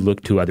when we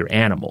look to other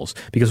animals.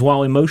 Because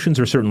while emotions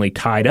are certainly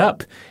tied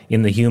up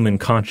in the human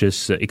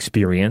conscious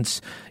experience,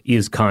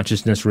 is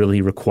consciousness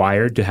really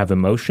required to have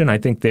emotion? I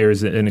think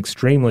there's an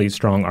extremely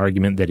strong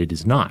argument that it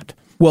is not.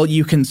 Well,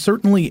 you can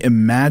certainly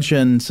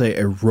imagine, say,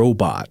 a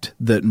robot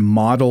that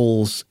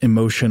models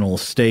emotional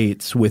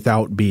states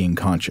without being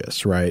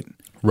conscious, right?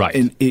 Right.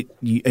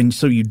 And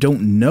so you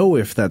don't know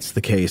if that's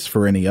the case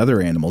for any other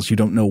animals. You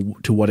don't know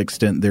to what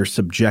extent they're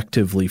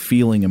subjectively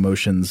feeling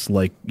emotions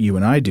like you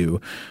and I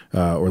do,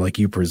 or like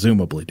you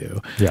presumably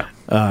do. Yeah.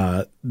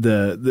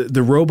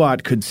 The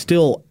robot could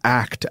still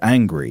act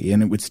angry,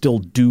 and it would still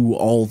do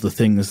all the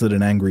things that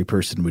an angry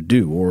person would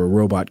do. Or a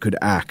robot could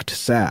act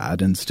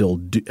sad and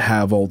still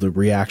have all the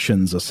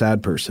reactions a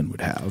sad person would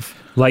have.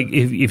 Like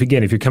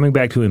if you're coming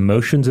back to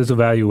emotions as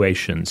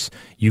evaluations,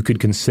 you could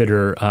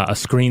consider a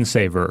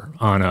screensaver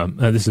on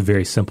this is a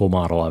very simple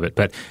model of it,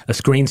 but a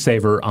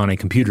screensaver on a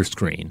computer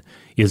screen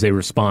is a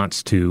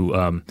response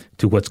to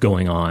what's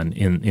going on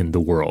in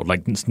the world.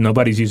 Like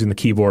nobody's using the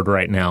keyboard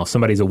right now.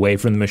 Somebody's away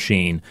from the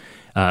machine.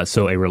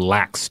 So a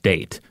relaxed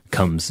state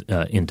comes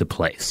into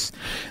place.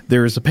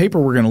 There's a paper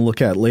we're going to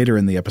look at later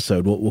in the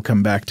episode. We'll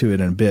come back to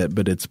it in a bit,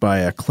 but it's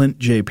by Clint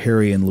J.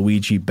 Perry and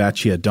Luigi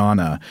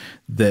Bacciadonna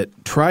that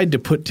tried to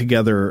put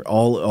together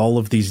all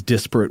of these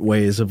disparate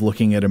ways of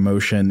looking at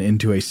emotion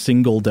into a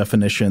single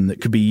definition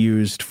that could be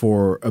used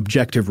for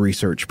objective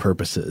research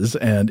purposes.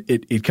 And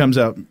it comes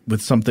out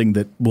with something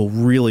that will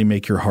really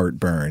make your heart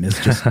burn. It's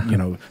just,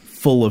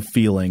 full of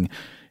feeling.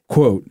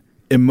 Quote,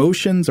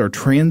 emotions are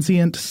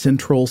transient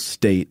central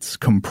states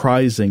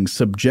comprising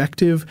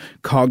subjective,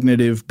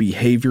 cognitive,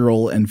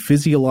 behavioral, and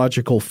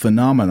physiological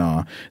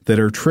phenomena that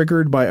are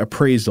triggered by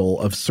appraisal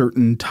of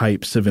certain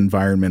types of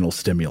environmental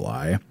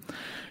stimuli.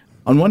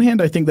 On one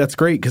hand, I think that's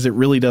great because it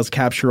really does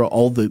capture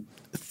all the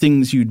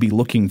things you'd be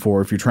looking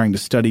for if you're trying to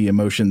study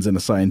emotions in a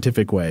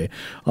scientific way.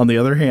 On the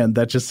other hand,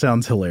 that just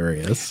sounds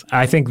hilarious.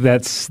 I think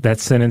that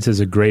sentence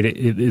is a great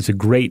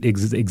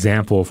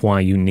example of why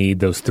you need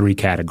those three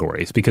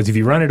categories. Because if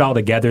you run it all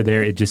together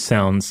there, it's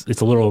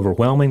a little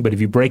overwhelming. But if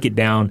you break it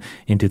down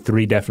into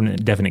three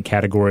definite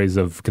categories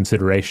of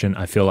consideration,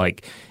 I feel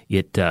like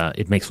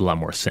it makes a lot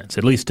more sense,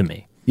 at least to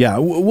me. Yeah,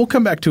 we'll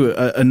come back to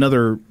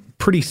another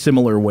pretty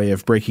similar way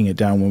of breaking it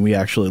down when we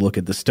actually look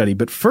at the study.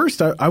 But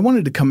first, I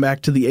wanted to come back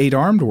to the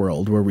eight-armed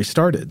world where we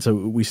started. So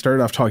we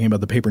started off talking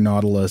about the paper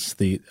nautilus,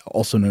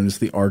 also known as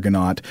the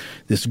Argonaut,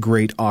 this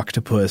great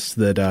octopus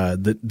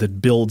that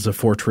builds a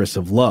fortress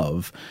of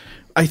love.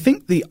 I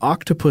think the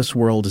octopus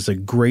world is a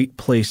great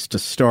place to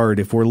start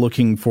if we're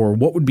looking for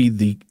what would be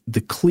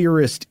the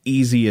clearest,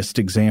 easiest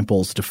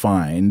examples to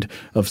find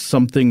of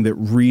something that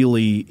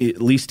really,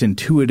 at least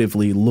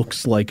intuitively,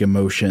 looks like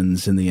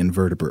emotions in the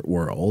invertebrate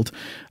world.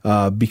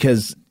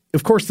 Because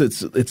of course,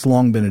 it's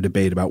long been a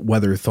debate about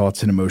whether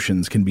thoughts and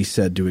emotions can be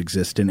said to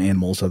exist in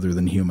animals other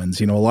than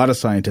humans. A lot of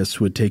scientists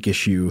would take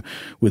issue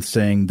with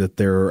saying that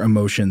there are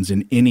emotions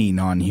in any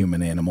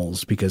non-human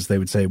animals because they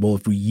would say, well,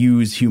 if we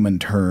use human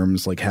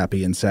terms like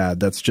happy and sad,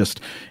 that's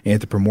just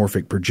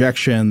anthropomorphic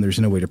projection. There's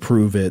no way to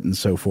prove it and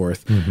so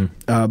forth.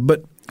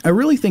 But I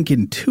really think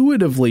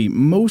intuitively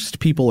most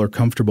people are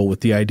comfortable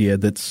with the idea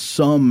that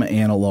some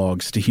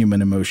analogs to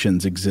human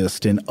emotions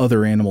exist in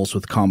other animals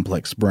with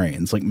complex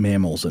brains, like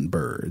mammals and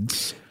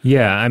birds.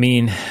 Yeah, I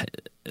mean,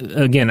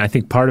 again, I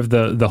think part of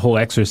the whole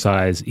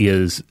exercise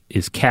is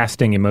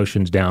casting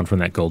emotions down from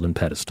that golden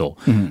pedestal,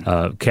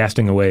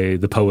 casting away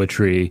the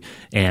poetry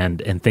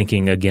and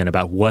thinking again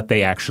about what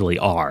they actually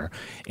are.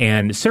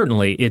 And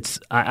certainly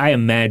I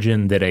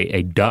imagine that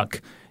a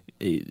duck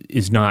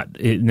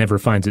it never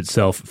finds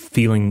itself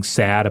feeling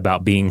sad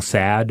about being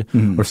sad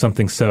or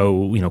something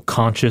so,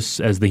 conscious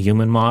as the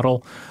human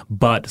model.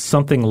 But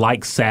something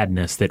like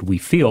sadness that we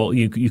feel,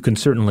 you can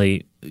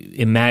certainly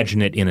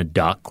imagine it in a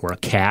duck or a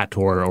cat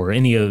or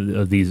any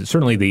of these,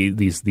 certainly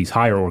these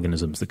higher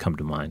organisms that come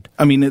to mind.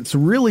 I mean, it's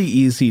really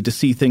easy to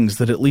see things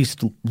that at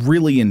least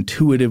really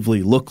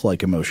intuitively look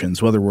like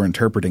emotions, whether we're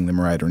interpreting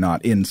them right or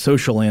not, in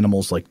social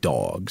animals like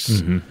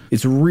dogs.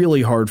 It's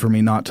really hard for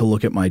me not to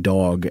look at my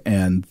dog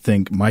and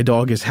think my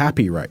dog is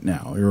happy right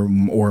now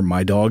or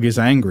my dog is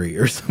angry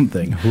or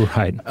something.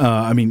 Right.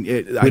 I mean,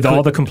 with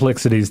all the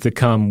complexities that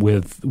come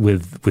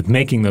with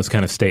making those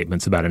kind of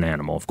statements about an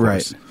animal, of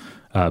course. Right.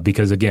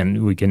 Because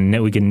again, we can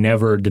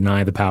never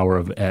deny the power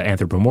of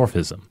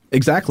anthropomorphism.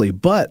 Exactly.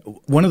 But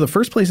one of the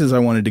first places I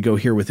wanted to go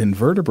here with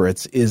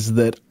invertebrates is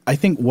that I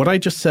think what I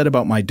just said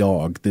about my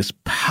dog, this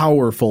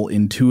powerful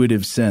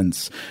intuitive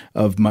sense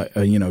of my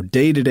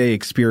day-to-day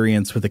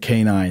experience with a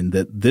canine,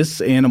 that this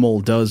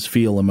animal does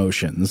feel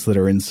emotions that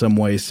are in some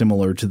way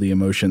similar to the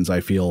emotions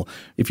I feel.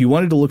 If you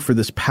wanted to look for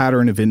this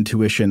pattern of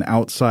intuition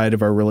outside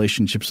of our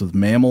relationships with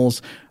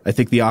mammals, I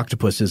think the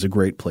octopus is a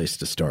great place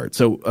to start.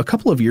 So a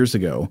couple of years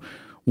ago,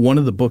 one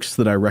of the books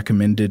that I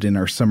recommended in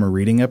our summer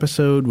reading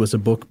episode was a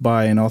book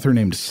by an author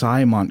named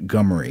Cy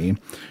Montgomery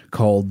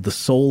called The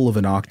Soul of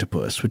an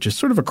Octopus, which is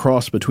sort of a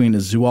cross between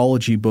a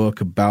zoology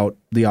book about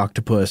the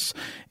octopus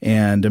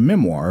and a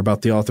memoir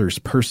about the author's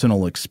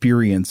personal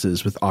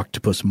experiences with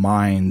octopus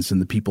minds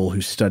and the people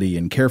who study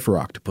and care for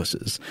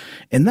octopuses.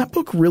 And that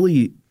book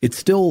really, it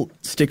still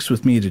sticks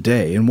with me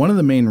today. And one of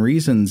the main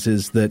reasons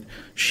is that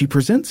she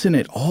presents in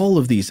it all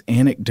of these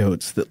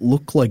anecdotes that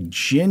look like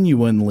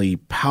genuinely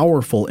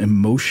powerful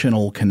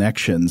emotional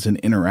connections and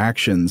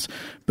interactions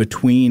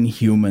between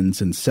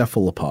humans and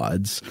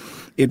cephalopods.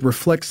 It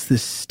reflects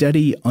this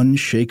steady,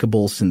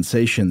 unshakable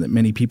sensation that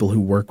many people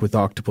who work with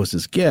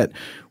octopuses get,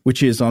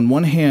 which is on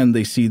one hand,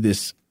 they see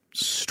this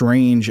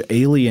strange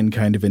alien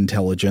kind of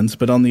intelligence,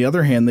 but on the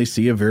other hand, they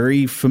see a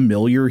very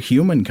familiar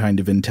human kind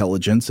of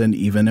intelligence and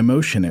even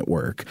emotion at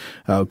work.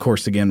 Of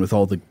course, again, with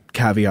all the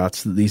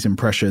caveats that these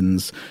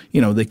impressions,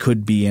 they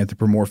could be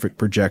anthropomorphic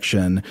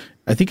projection.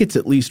 I think it's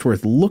at least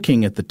worth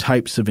looking at the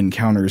types of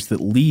encounters that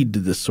lead to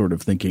this sort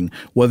of thinking,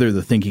 whether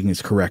the thinking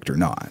is correct or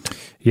not.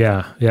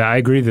 Yeah, I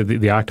agree that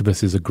the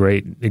octopus is a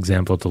great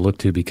example to look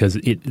to because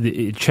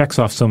it checks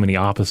off so many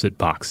opposite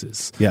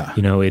boxes. Yeah,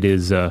 it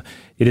is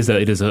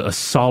a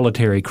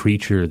solitary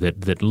creature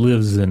that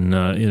lives in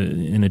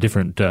a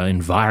different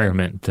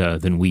environment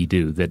than we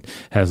do. That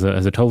has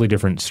a totally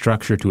different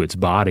structure to its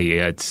body.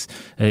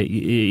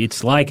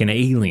 It's like an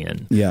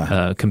alien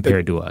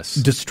compared to us.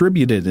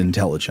 Distributed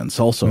intelligence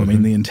also. I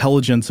mean, the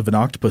intelligence of an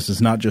octopus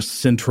is not just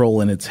central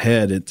in its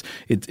head.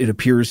 It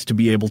appears to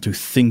be able to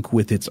think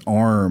with its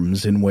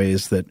arms in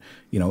ways that,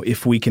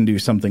 if we can do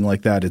something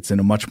like that, it's in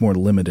a much more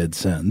limited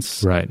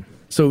sense. Right.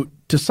 So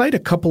to cite a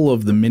couple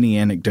of the many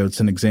anecdotes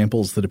and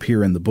examples that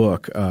appear in the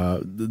book,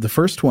 the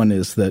first one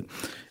is that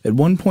at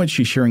one point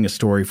she's sharing a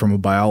story from a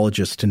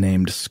biologist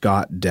named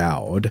Scott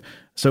Dowd.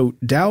 So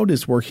Dowd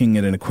is working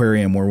at an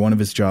aquarium where one of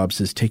his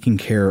jobs is taking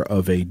care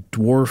of a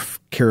dwarf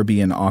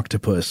Caribbean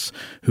octopus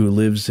who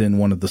lives in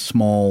one of the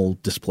small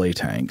display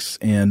tanks.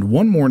 And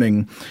one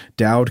morning,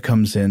 Dowd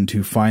comes in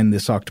to find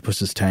this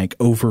octopus's tank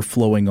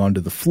overflowing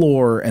onto the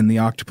floor, and the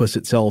octopus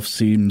itself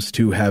seems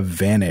to have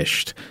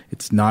vanished.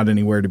 It's not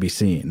anywhere to be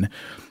seen.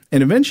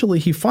 And eventually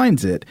he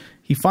finds it.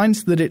 He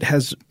finds that it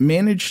has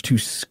managed to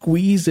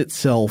squeeze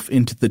itself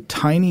into the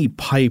tiny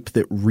pipe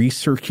that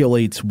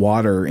recirculates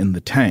water in the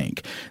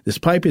tank. This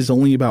pipe is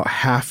only about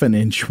half an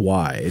inch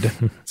wide.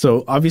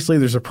 So obviously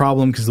there's a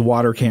problem because the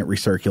water can't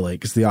recirculate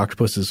because the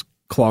octopus is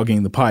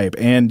clogging the pipe,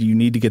 and you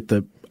need to get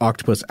the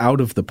octopus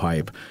out of the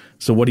pipe.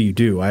 So what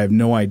do? I have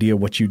no idea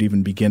what you'd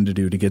even begin to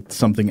do to get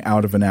something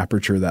out of an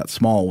aperture that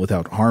small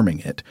without harming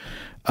it.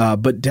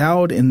 But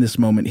Dowd, in this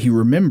moment, he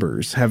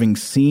remembers having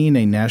seen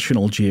a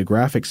National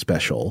Geographic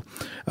special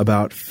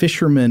about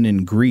fishermen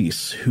in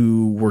Greece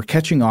who were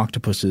catching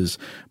octopuses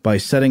by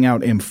setting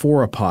out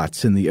amphora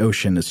pots in the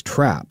ocean as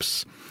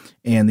traps.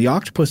 And the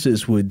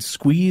octopuses would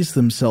squeeze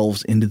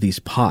themselves into these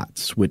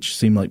pots, which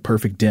seemed like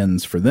perfect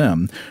dens for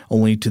them,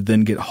 only to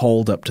then get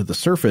hauled up to the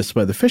surface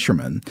by the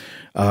fishermen.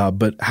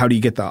 But how do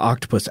you get the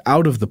octopus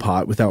out of the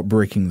pot without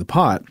breaking the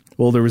pot?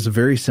 Well, there was a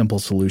very simple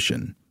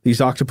solution.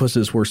 These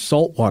octopuses were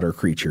saltwater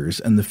creatures,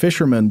 and the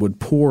fishermen would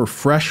pour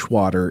fresh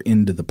water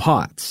into the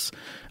pots.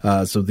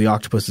 So the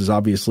octopus is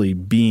obviously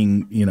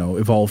being,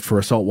 evolved for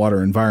a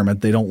saltwater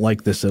environment. They don't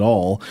like this at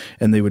all,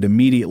 and they would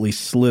immediately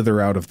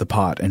slither out of the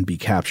pot and be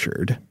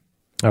captured.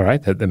 All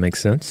right, that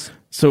makes sense.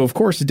 So, of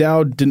course,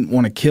 Dowd didn't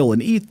want to kill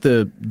and eat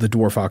the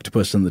dwarf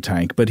octopus in the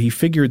tank, but he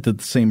figured that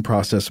the same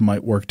process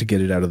might work to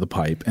get it out of the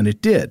pipe, and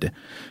it did.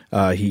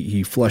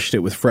 He flushed it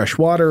with fresh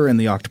water, and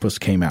the octopus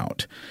came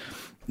out.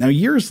 Now,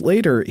 years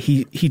later,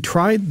 he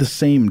tried the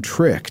same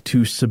trick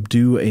to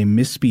subdue a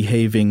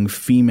misbehaving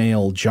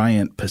female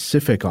giant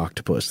Pacific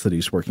octopus that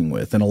he's working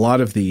with. And a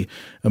lot of the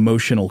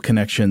emotional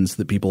connections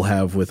that people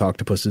have with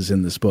octopuses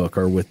in this book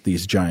are with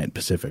these giant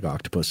Pacific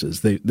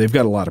octopuses. They've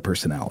got a lot of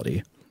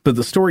personality. But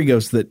the story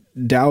goes that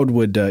Dowd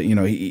would,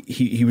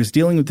 he was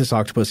dealing with this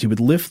octopus. He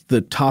would lift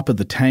the top of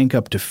the tank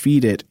up to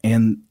feed it,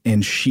 and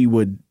she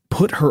would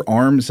put her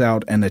arms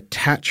out and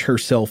attach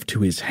herself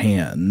to his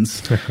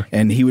hands,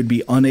 and he would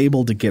be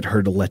unable to get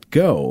her to let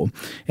go.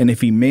 And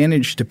if he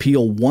managed to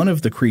peel one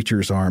of the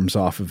creature's arms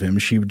off of him,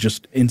 she would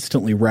just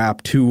instantly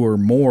wrap two or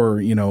more,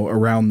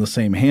 around the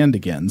same hand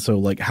again.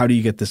 So, how do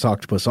you get this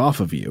octopus off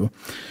of you?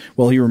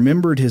 Well, he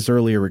remembered his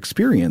earlier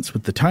experience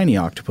with the tiny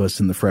octopus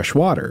in the fresh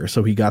water,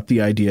 so he got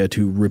the idea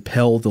to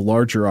repel the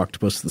larger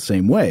octopus the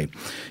same way.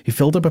 He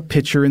filled up a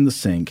pitcher in the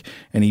sink,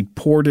 and he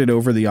poured it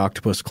over the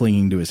octopus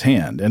clinging to his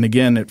hand. And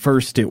again, at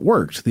first it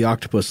worked. The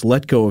octopus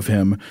let go of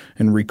him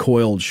and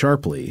recoiled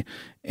sharply.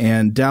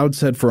 And Dowd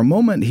said for a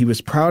moment he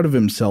was proud of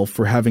himself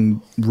for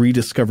having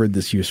rediscovered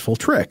this useful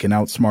trick and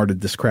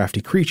outsmarted this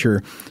crafty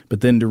creature. But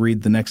then to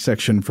read the next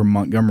section from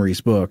Montgomery's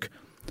book,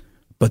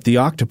 but the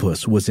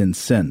octopus was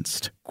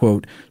incensed.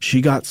 Quote, she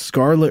got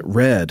scarlet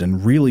red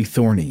and really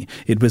thorny.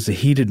 It was a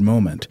heated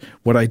moment.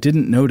 What I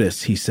didn't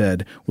notice, he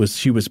said, was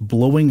she was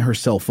blowing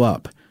herself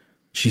up.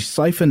 She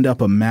siphoned up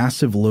a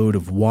massive load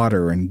of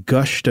water and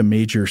gushed a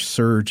major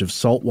surge of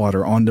salt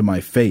water onto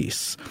my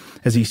face.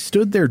 As he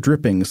stood there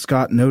dripping,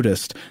 Scott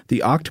noticed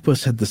the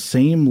octopus had the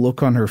same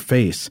look on her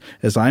face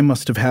as I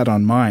must have had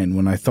on mine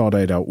when I thought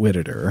I'd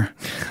outwitted her.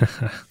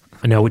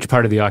 Now, which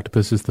part of the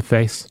octopus is the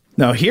face?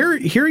 Now, here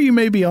you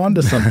may be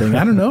onto something.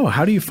 I don't know.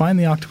 How do you find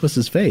the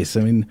octopus's face?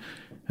 I mean,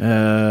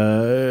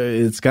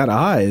 it's got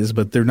eyes,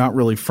 but they're not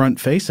really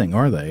front-facing,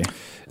 are they?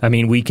 I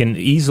mean, we can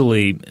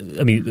easily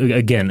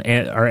again,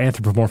 our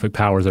anthropomorphic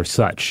powers are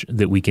such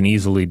that we can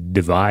easily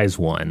devise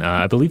one.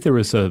 I believe there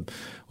was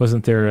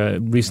wasn't there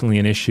recently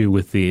an issue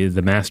with the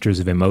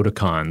masters of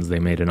emoticons? They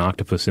made an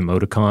octopus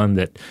emoticon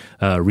that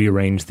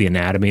rearranged the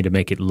anatomy to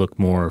make it look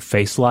more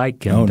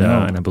face-like, and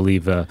I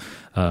believe a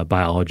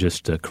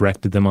biologist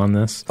corrected them on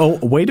this. Oh,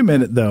 wait a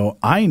minute, though.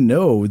 I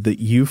know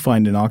that you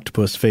find an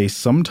octopus face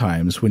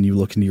sometimes when you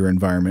look into your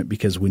environment,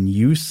 because when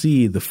you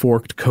see the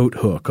forked coat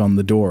hook on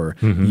the door,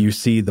 you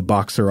see the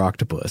boxer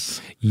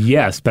octopus.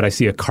 Yes, but I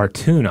see a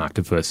cartoon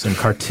octopus, and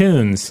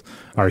cartoons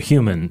are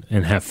human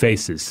and have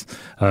faces.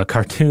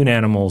 Cartoon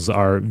animals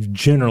are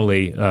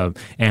generally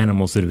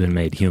animals that have been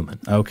made human.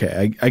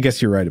 Okay, I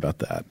guess you're right about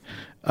that.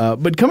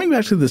 But coming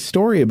back to the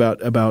story about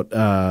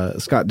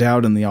Scott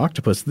Dowd and the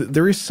octopus,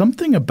 there is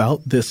something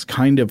about this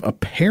kind of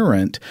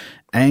apparent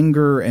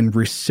anger and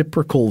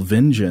reciprocal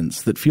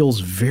vengeance that feels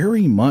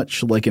very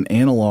much like an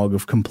analog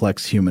of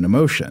complex human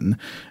emotion.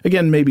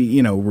 Again, maybe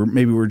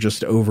we're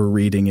just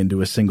overreading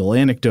into a single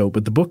anecdote,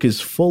 but the book is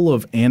full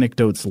of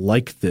anecdotes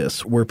like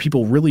this, where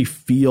people really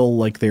feel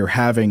like they're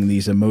having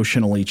these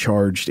emotionally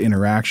charged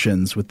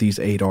interactions with these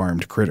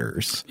 8-armed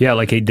critters. Yeah,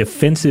 like a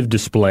defensive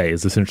display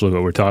is essentially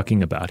what we're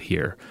talking about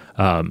here.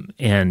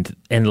 And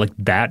like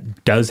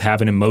that does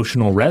have an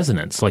emotional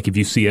resonance. Like if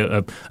you see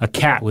a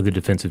cat with a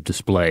defensive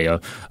display, a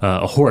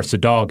horse, a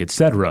dog,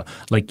 etc.,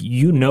 like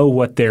you know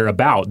what they're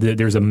about.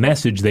 There's a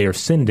message they are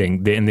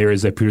sending, and there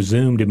is a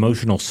presumed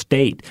emotional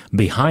state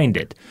behind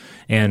it.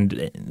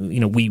 And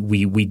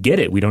we get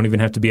it. We don't even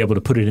have to be able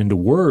to put it into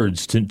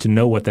words to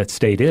know what that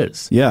state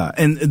is. Yeah,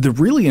 and the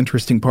really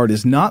interesting part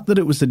is not that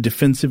it was a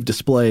defensive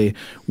display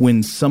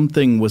when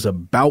something was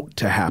about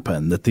to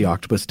happen that the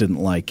octopus didn't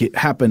like. It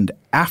happened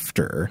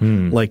after.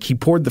 Like he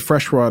poured the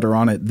fresh water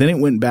on it, then it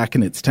went back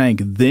in its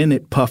tank, then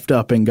it puffed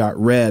up and got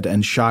red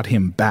and shot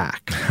him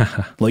back.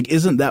 Like,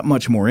 isn't that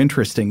much more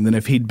interesting than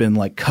if he'd been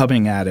like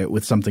coming at it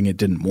with something it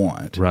didn't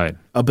want? Right.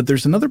 But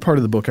there's another part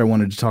of the book I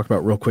wanted to talk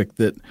about real quick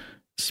that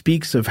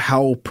speaks of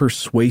how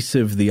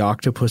persuasive the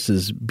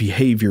octopus's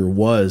behavior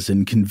was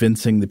in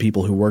convincing the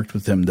people who worked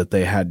with him that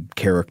they had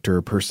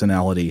character,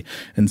 personality,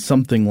 and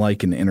something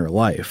like an inner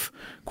life.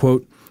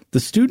 Quote, "The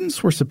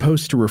students were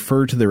supposed to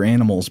refer to their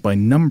animals by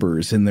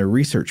numbers in their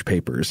research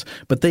papers,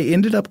 but they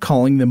ended up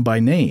calling them by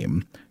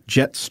name.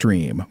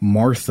 Jetstream,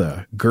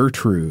 Martha,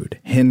 Gertrude,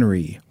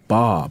 Henry,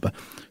 Bob.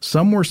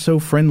 Some were so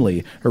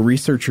friendly, a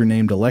researcher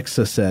named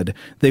Alexa said,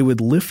 they would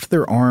lift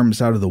their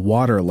arms out of the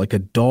water like a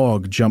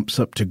dog jumps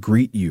up to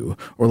greet you,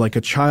 or like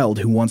a child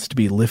who wants to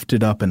be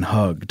lifted up and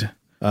hugged."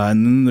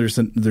 And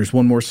then there's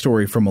one more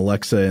story from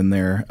Alexa in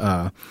there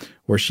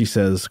where she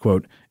says,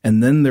 quote,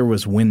 "And then there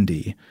was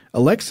Wendy.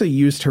 Alexa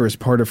used her as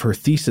part of her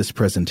thesis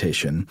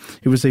presentation.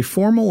 It was a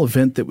formal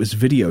event that was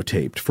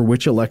videotaped, for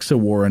which Alexa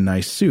wore a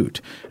nice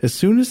suit. As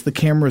soon as the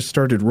cameras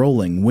started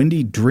rolling,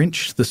 Wendy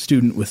drenched the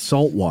student with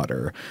salt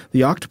water.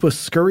 The octopus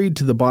scurried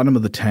to the bottom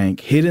of the tank,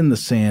 hid in the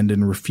sand,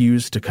 and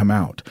refused to come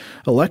out.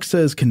 Alexa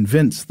is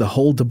convinced the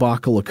whole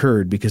debacle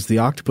occurred because the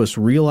octopus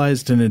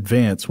realized in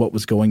advance what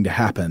was going to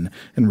happen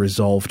and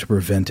resolved to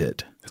prevent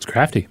it." It's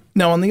crafty.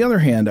 Now, on the other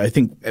hand, I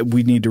think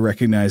we need to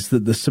recognize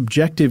that the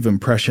subjective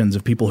impressions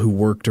of people who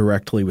work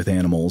directly with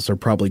animals are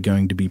probably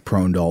going to be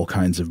prone to all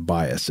kinds of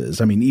biases.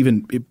 I mean,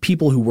 even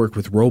people who work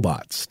with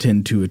robots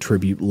tend to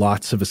attribute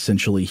lots of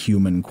essentially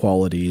human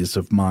qualities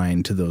of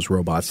mind to those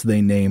robots.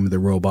 They name the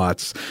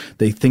robots.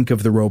 They think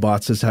of the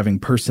robots as having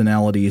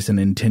personalities and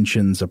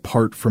intentions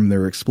apart from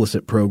their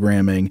explicit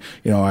programming.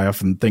 You know, I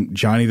often think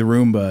Johnny the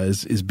Roomba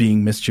is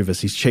being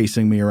mischievous. He's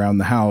chasing me around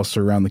the house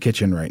or around the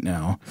kitchen right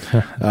now.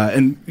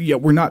 And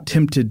yet we're not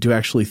tempted to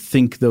actually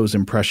think those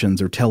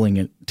impressions are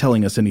telling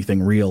us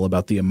anything real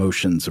about the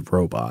emotions of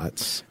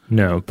robots.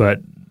 No,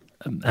 but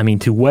I mean,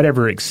 to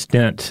whatever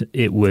extent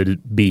it would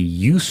be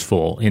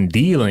useful in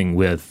dealing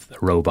with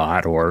a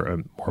robot or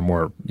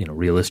more,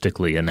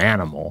 realistically, an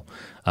animal,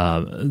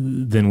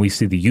 then we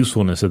see the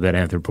usefulness of that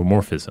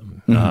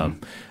anthropomorphism.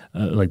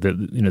 Mm-hmm. Like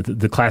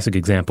the classic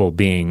example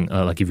being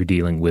like if you're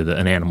dealing with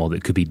an animal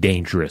that could be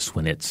dangerous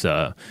when it's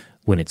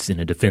in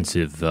a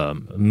defensive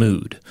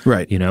mood,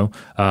 right?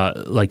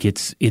 Like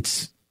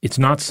it's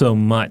not so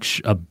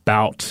much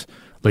about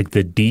like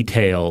the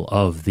detail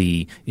of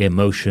the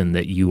emotion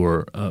that you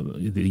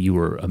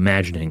were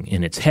imagining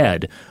in its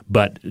head,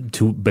 but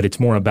it's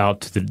more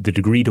about the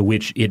degree to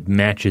which it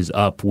matches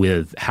up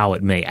with how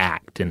it may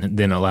act, and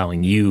then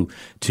allowing you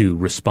to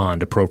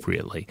respond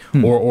appropriately,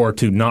 or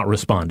to not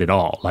respond at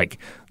all. Like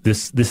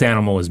this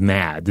animal is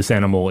mad. This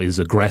animal is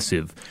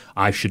aggressive.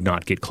 I should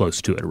not get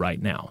close to it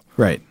right now.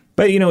 Right.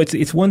 But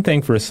it's one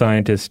thing for a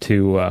scientist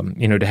to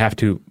to have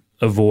to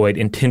avoid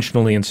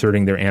intentionally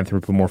inserting their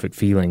anthropomorphic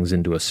feelings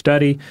into a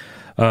study.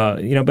 But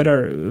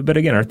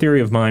again, our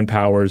theory of mind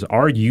powers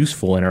are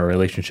useful in our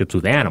relationships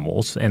with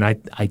animals, and I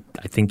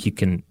think you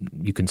can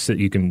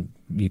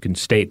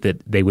state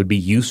that they would be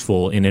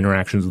useful in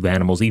interactions with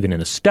animals, even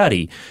in a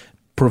study,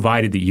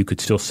 provided that you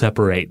could still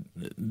separate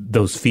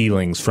those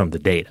feelings from the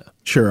data.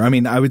 Sure. I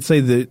mean, I would say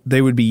that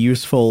they would be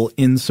useful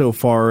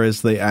insofar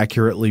as they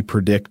accurately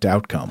predict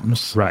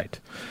outcomes. Right.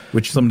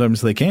 Which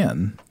sometimes they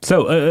can.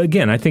 So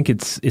again, I think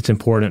it's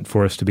important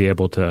for us to be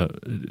able to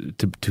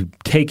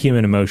take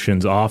human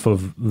emotions off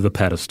of the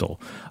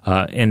pedestal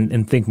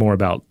and think more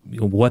about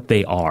what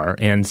they are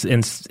and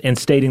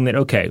stating that,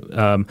 okay,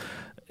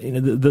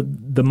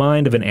 the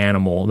mind of an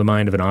animal, the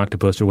mind of an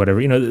octopus or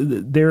whatever,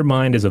 their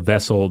mind is a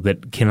vessel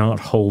that cannot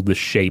hold the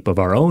shape of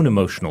our own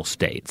emotional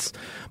states.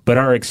 But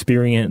our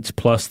experience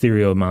plus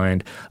theory of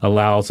mind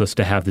allows us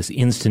to have this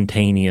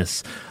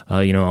instantaneous,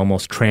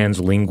 almost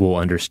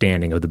translingual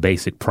understanding of the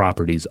basic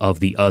properties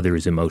of the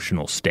other's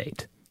emotional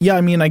state. Yeah,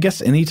 I mean, I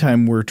guess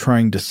anytime we're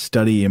trying to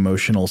study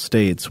emotional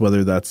states,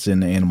 whether that's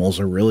in animals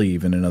or really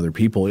even in other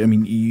people, I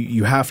mean,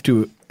 you have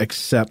to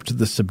accept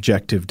the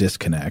subjective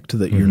disconnect,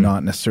 that you're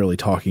not necessarily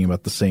talking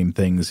about the same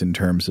things in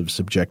terms of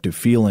subjective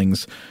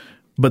feelings,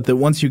 but that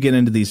once you get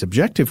into these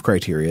objective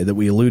criteria that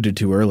we alluded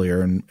to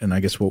earlier, and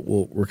I guess what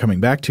we're coming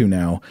back to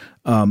now,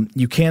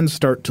 you can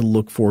start to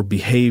look for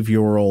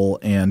behavioral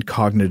and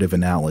cognitive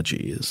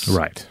analogies.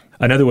 Right.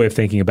 Another way of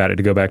thinking about it,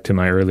 to go back to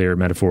my earlier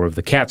metaphor of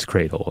the cat's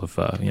cradle, of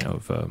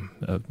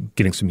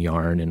getting some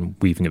yarn and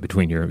weaving it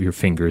between your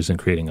fingers and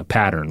creating a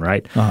pattern,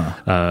 right?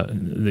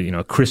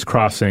 Uh-huh.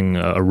 Crisscrossing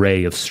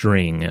array of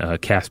string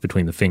cast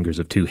between the fingers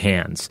of two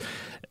hands.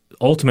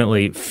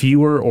 Ultimately,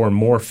 fewer or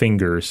more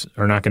fingers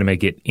are not going to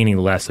make it any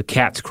less a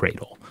cat's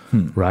cradle.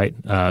 Right.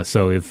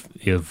 So if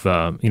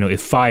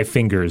 5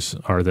 fingers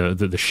are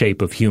the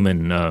shape of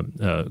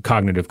human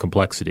cognitive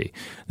complexity,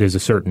 there's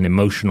a certain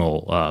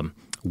emotional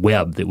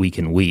web that we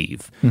can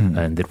weave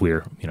and that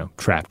we're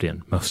trapped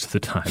in most of the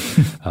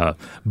time.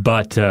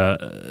 But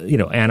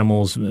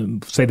animals,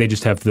 say they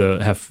just have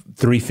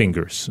 3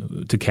 fingers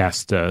to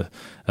cast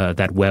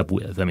that web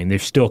with. I mean, they're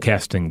still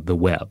casting the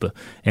web,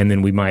 and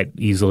then we might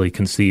easily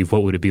conceive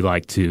what would it be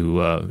like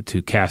to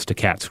cast a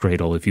cat's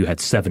cradle if you had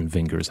 7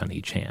 fingers on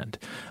each hand.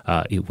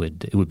 It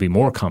would be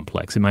more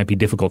complex. It might be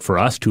difficult for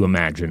us to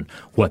imagine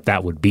what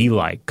that would be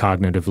like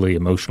cognitively,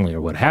 emotionally,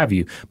 or what have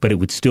you, but it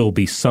would still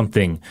be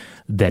something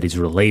that is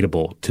related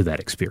relatable to that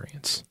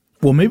experience.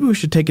 Well, maybe we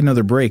should take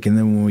another break, and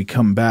then when we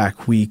come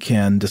back, we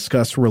can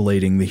discuss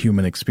relating the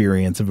human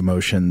experience of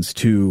emotions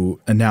to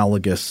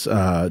analogous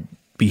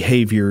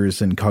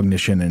behaviors and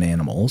cognition in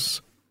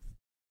animals.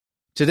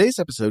 Today's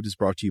episode is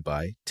brought to you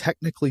by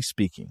Technically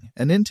Speaking,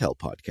 an Intel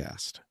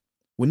podcast.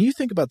 When you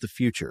think about the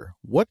future,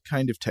 what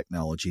kind of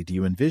technology do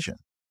you envision?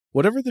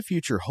 Whatever the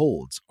future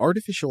holds,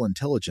 artificial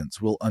intelligence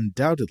will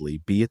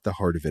undoubtedly be at the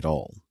heart of it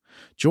all.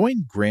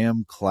 Join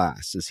Graham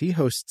Class as he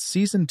hosts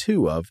Season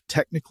 2 of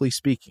Technically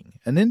Speaking,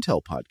 an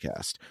Intel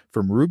podcast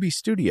from Ruby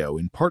Studio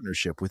in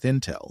partnership with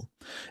Intel.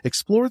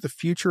 Explore the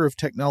future of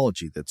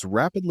technology that's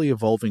rapidly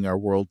evolving our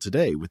world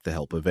today with the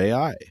help of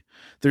AI.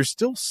 There's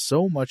still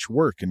so much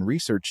work and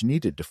research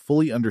needed to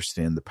fully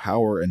understand the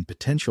power and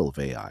potential of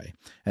AI,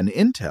 and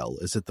Intel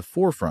is at the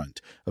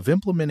forefront of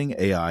implementing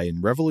AI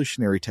in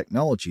revolutionary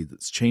technology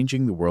that's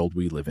changing the world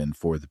we live in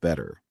for the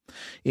better.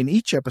 In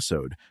each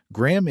episode,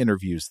 Graham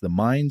interviews the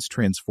minds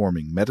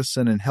transforming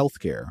medicine and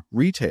healthcare,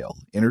 retail,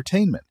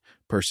 entertainment,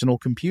 personal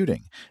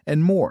computing,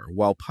 and more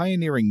while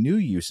pioneering new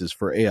uses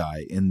for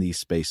AI in these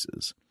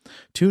spaces.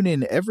 Tune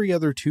in every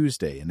other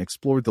Tuesday and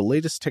explore the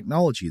latest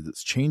technology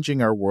that's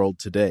changing our world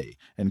today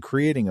and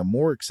creating a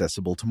more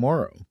accessible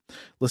tomorrow.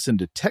 Listen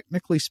to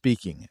Technically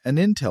Speaking, an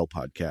Intel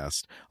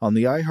podcast on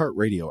the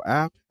iHeartRadio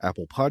app,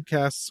 Apple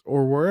Podcasts,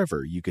 or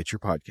wherever you get your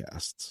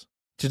podcasts.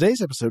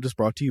 Today's episode is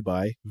brought to you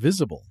by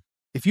Visible.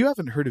 If you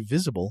haven't heard of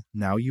Visible,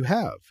 now you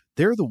have.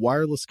 They're the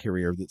wireless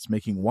carrier that's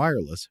making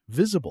wireless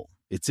visible.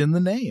 It's in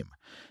the name.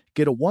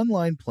 Get a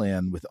one-line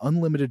plan with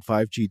unlimited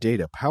 5G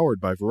data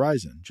powered by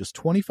Verizon, just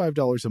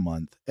 $25 a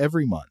month,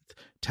 every month,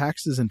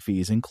 taxes and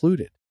fees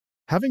included.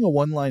 Having a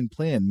one-line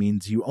plan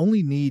means you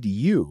only need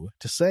you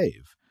to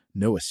save.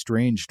 No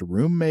estranged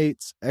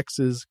roommates,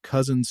 exes,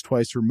 cousins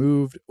twice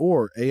removed,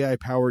 or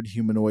AI-powered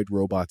humanoid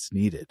robots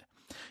needed.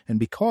 And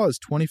because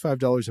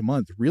 $25 a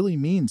month really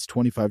means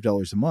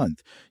 $25 a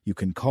month, you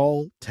can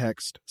call,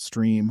 text,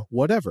 stream,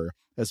 whatever,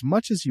 as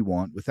much as you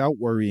want without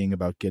worrying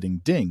about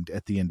getting dinged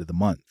at the end of the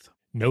month.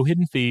 No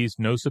hidden fees,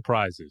 no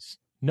surprises.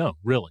 No,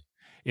 really.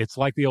 It's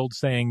like the old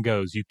saying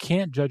goes, you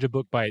can't judge a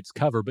book by its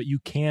cover, but you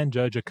can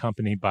judge a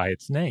company by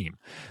its name.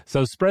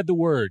 So spread the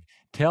word.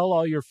 Tell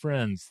all your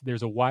friends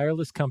there's a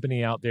wireless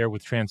company out there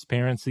with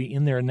transparency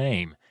in their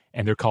name,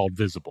 and they're called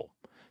Visible.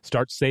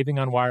 Start saving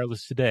on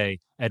wireless today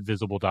at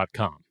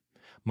Visible.com.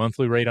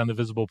 Monthly rate on the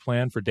Visible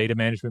plan for data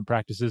management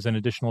practices and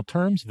additional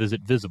terms,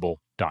 visit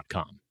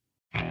Visible.com.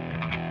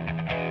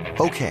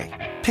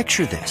 Okay,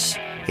 picture this.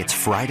 It's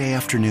Friday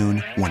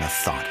afternoon when a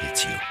thought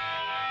hits you.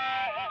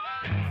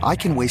 I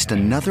can waste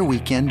another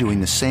weekend doing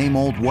the same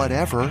old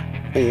whatever,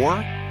 or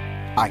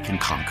I can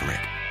conquer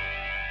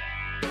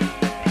it.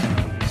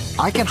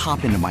 I can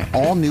hop into my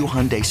all-new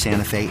Hyundai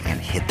Santa Fe and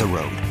hit the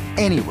road.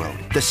 Any road.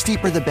 The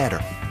steeper, the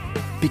better.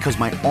 Because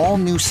my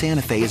all-new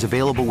Santa Fe is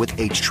available with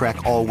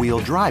H-Track all-wheel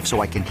drive,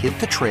 so I can hit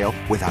the trail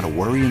without a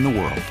worry in the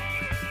world.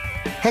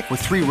 Heck, with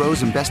 3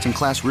 rows and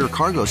best-in-class rear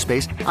cargo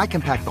space, I can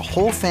pack the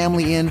whole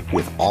family in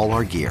with all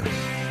our gear.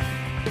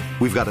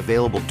 We've got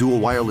available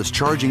dual wireless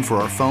charging for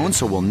our phones,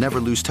 so we'll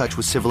never lose touch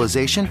with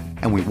civilization,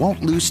 and we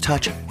won't lose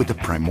touch with the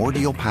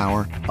primordial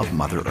power of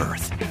Mother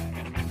Earth.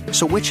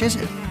 So which is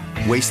it?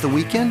 Waste the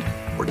weekend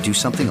or do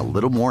something a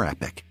little more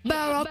epic?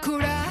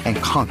 And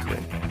conquer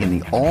it in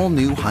the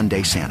all-new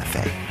Hyundai Santa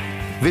Fe.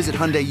 Visit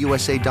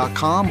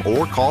HyundaiUSA.com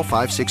or call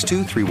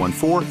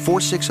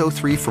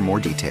 562-314-4603 for more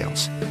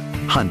details.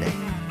 Hyundai,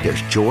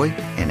 there's joy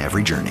in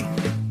every journey.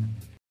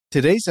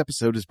 Today's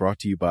episode is brought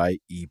to you by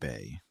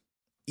eBay.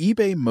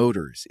 eBay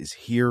Motors is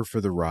here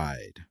for the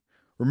ride.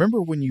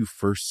 Remember when you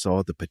first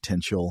saw the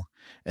potential?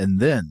 And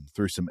then,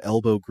 through some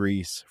elbow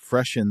grease,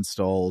 fresh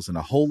installs, and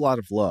a whole lot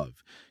of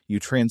love, you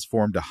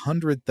transformed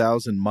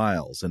 100,000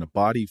 miles and a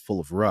body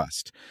full of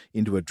rust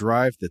into a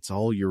drive that's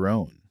all your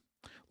own.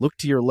 Look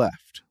to your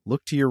left.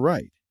 Look to your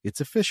right. It's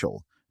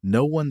official.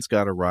 No one's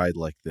got a ride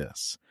like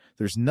this.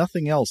 There's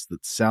nothing else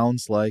that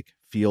sounds like,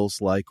 feels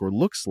like, or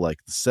looks like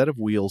the set of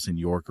wheels in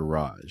your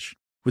garage.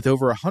 With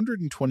over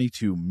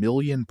 122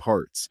 million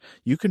parts,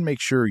 you can make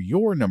sure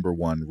your number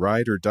one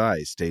ride or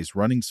die stays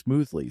running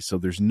smoothly, so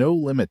there's no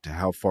limit to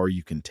how far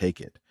you can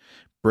take it.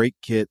 Brake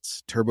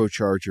kits,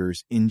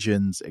 turbochargers,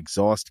 engines,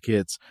 exhaust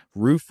kits,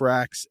 roof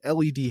racks,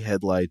 LED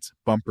headlights,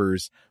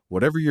 bumpers,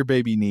 whatever your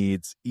baby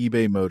needs,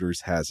 eBay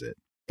Motors has it.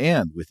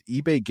 And with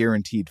eBay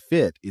Guaranteed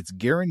Fit, it's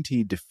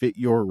guaranteed to fit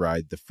your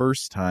ride the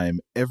first time,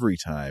 every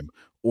time,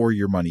 or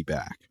your money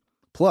back.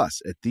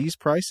 Plus, at these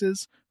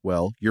prices,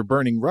 well, you're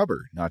burning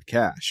rubber, not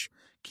cash.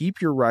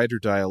 Keep your ride or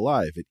die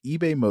alive at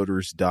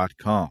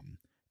ebaymotors.com.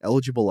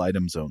 Eligible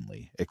items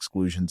only.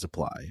 Exclusions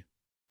apply.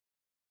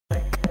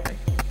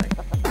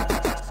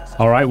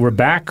 All right, we're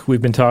back.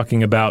 We've been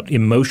talking about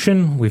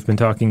emotion. We've been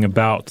talking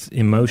about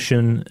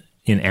emotion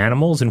in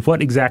animals and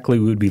what exactly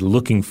we would be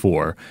looking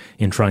for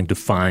in trying to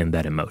find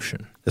that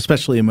emotion.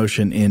 especially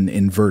emotion in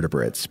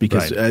invertebrates,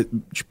 because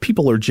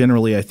people are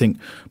generally, I think,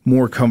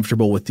 more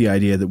comfortable with the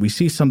idea that we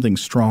see something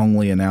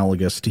strongly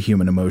analogous to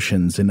human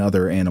emotions in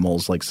other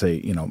animals, like,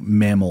 say,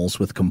 mammals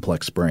with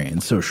complex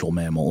brains, social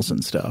mammals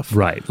and stuff.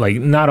 Right. Like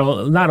not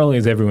only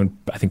is everyone,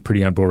 I think,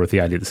 pretty on board with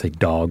the idea that, say,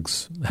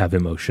 dogs have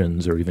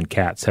emotions or even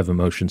cats have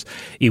emotions,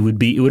 it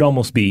would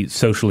almost be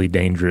socially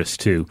dangerous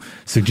to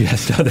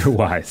suggest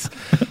otherwise.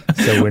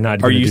 So we're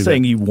not. Are you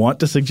saying you want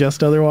to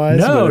suggest otherwise?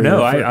 No.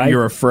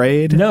 You're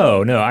afraid?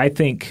 No. I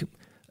think,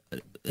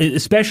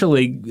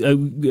 especially,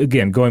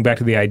 again, going back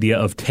to the idea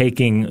of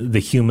taking the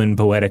human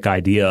poetic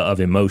idea of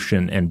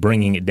emotion and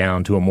bringing it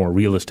down to a more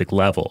realistic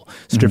level,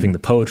 stripping the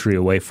poetry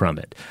away from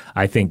it.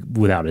 I think,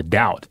 without a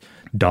doubt,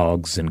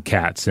 dogs and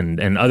cats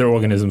and other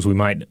organisms we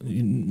might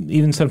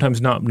even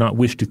sometimes not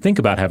wish to think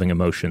about having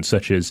emotions,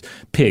 such as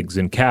pigs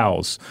and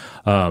cows.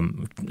 They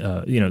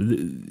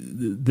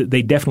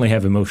definitely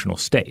have emotional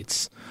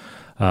states.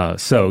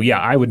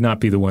 I would not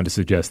be the one to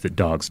suggest that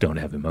dogs don't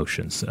have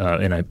emotions.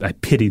 And I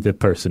pity the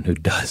person who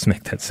does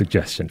make that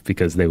suggestion,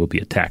 because they will be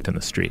attacked on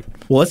the street.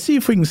 Well, let's see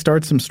if we can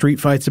start some street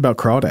fights about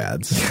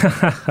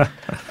crawdads.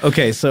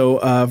 Okay, so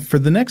for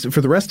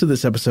the rest of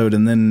this episode,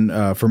 and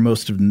then for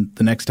most of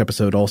the next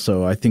episode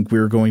also, I think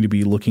we're going to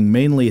be looking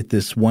mainly at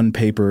this one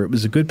paper. It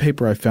was a good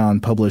paper I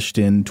found published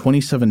in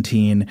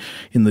 2017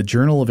 in the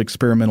Journal of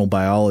Experimental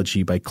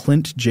Biology by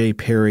Clint J.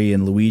 Perry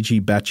and Luigi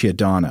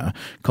Bacciadana,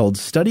 called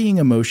Studying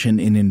Emotion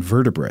in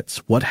Invertebrates: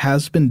 What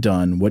Has Been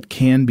Done, What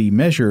Can Be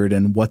Measured,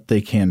 and What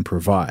They Can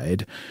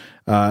Provide.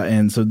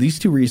 And so these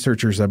two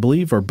researchers, I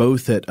believe, are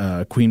both at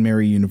Queen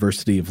Mary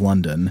University of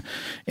London.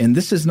 And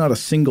this is not a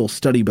single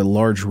study, but a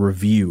large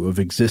review of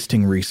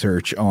existing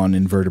research on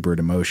invertebrate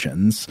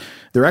emotions.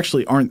 There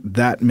actually aren't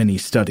that many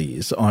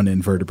studies on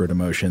invertebrate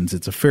emotions.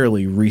 It's a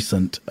fairly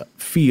recent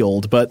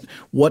field, but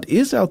what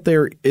is out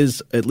there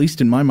is, at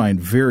least in my mind,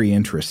 very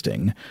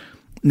interesting.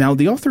 Now,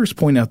 the authors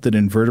point out that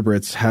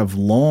invertebrates have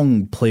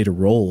long played a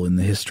role in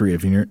the history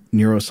of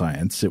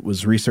neuroscience. It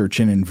was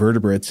research in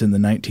invertebrates in the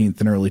 19th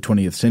and early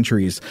 20th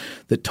centuries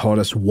that taught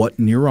us what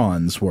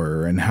neurons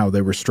were and how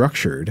they were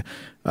structured.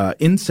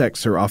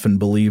 Insects are often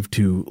believed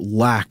to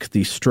lack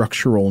the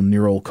structural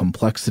neural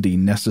complexity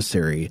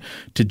necessary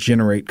to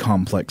generate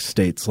complex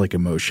states like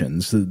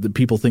emotions. The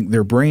people think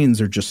their brains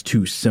are just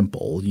too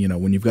simple.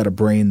 When you've got a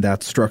brain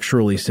that's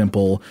structurally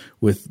simple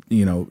with,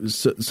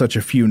 such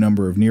a few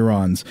number of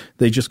neurons,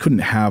 they just couldn't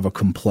have a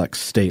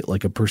complex state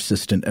like a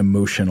persistent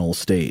emotional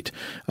state.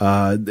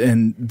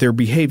 And their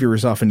behavior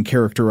is often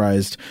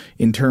characterized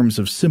in terms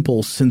of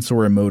simple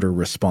sensorimotor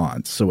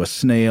response. So a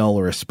snail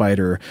or a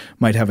spider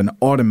might have an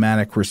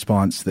automatic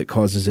response that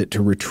causes it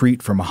to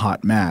retreat from a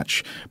hot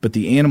match, but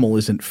the animal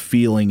isn't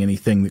feeling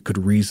anything that could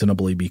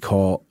reasonably be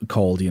called,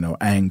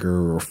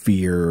 anger or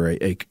fear, or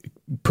a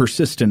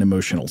persistent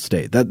emotional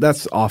state.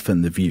 That's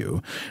often the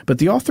view. But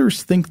the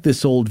authors think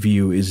this old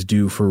view is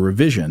due for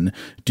revision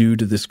due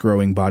to this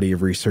growing body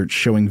of research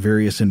showing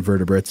various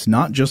invertebrates,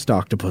 not just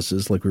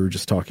octopuses like we were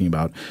just talking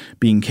about,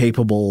 being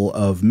capable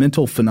of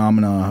mental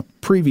phenomena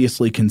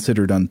previously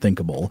considered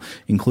unthinkable,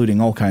 including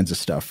all kinds of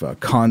stuff,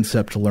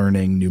 concept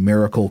learning,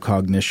 numerical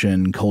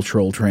cognition,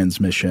 cultural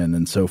transmission,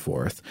 and so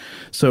forth.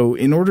 So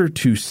in order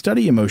to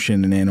study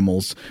emotion in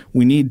animals,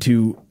 we need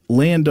to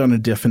land on a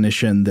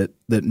definition that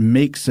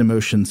makes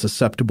emotion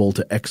susceptible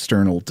to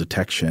external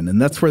detection.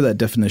 And that's where that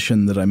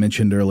definition that I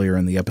mentioned earlier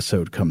in the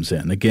episode comes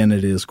in. Again,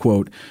 it is,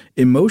 quote,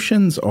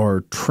 emotions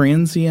are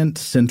transient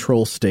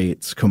central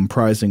states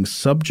comprising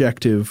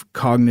subjective,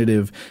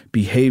 cognitive,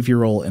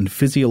 behavioral, and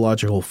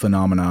physiological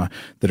phenomena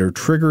that are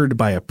triggered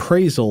by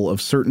appraisal of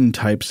certain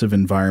types of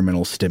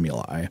environmental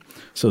stimuli.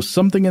 So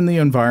something in the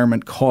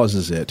environment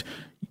causes it.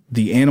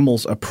 The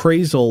animal's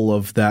appraisal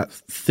of that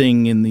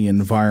thing in the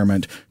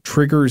environment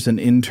triggers an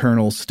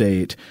internal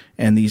state,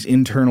 and these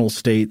internal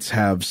states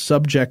have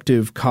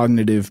subjective,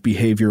 cognitive,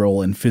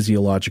 behavioral, and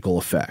physiological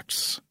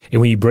effects. And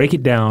when you break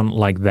it down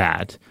like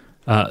that,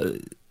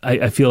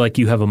 I feel like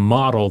you have a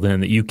model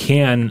then that you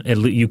can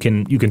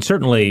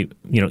certainly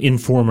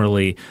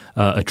informally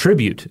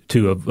attribute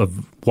to a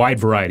wide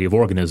variety of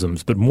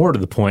organisms, but more to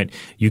the point,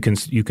 you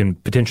can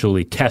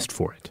potentially test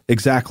for it.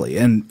 Exactly.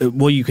 And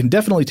you can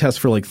definitely test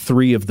for like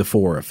 3 of the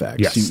 4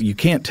 effects. Yes. You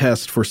can't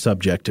test for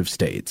subjective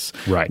states.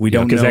 Right. We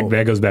don't know. Because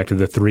that goes back to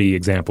the 3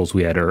 examples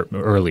we had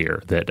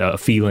earlier, that a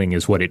feeling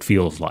is what it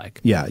feels like.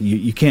 Yeah,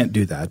 you can't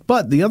do that.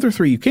 But the other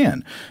 3 you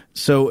can.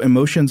 So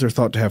emotions are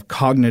thought to have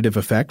cognitive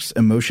effects.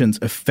 Emotions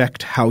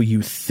affect how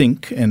you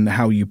think and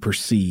how you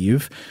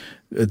perceive.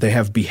 They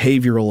have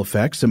behavioral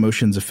effects.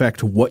 Emotions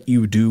affect what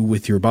you do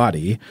with your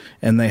body.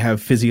 And they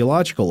have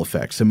physiological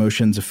effects.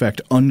 Emotions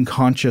affect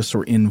unconscious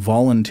or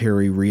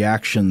involuntary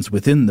reactions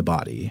within the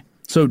body.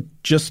 So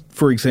just,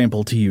 for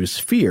example, to use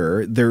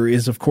fear, there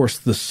is, of course,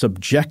 the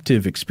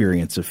subjective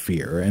experience of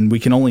fear. And we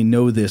can only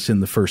know this in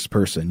the first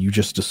person. You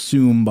just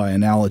assume by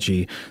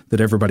analogy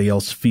that everybody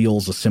else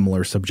feels a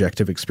similar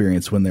subjective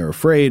experience when they're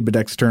afraid, but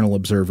external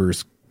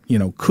observers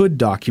could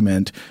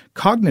document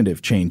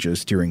cognitive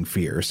changes during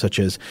fear, such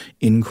as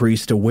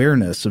increased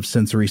awareness of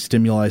sensory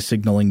stimuli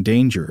signaling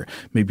danger.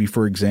 Maybe,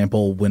 for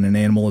example, when an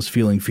animal is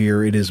feeling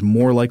fear, it is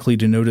more likely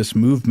to notice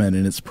movement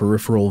in its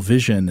peripheral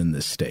vision in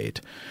this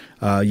state.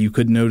 You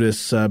could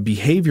notice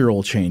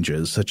behavioral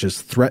changes such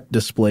as threat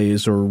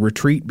displays or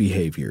retreat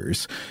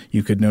behaviors.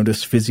 You could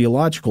notice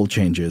physiological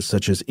changes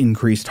such as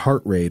increased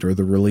heart rate or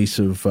the release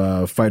of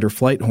fight or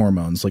flight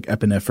hormones like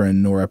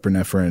epinephrine,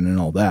 norepinephrine, and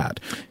all that.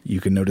 You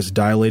can notice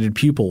dilated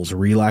pupils,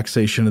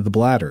 relaxation of the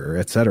bladder,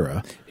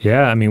 etc.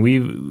 Yeah, I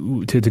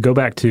mean, to go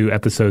back to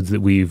episodes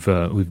that we've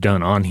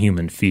done on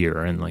human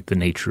fear and like the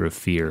nature of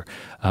fear.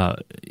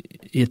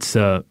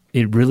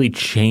 It really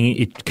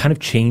it kind of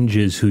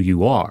changes who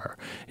you are.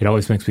 It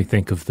always makes me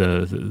think of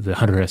the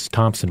Hunter S.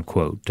 Thompson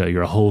quote,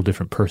 you're a whole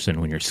different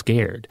person when you're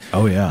scared.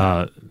 Oh,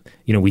 yeah.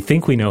 We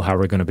think we know how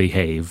we're going to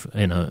behave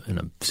in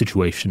a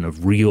situation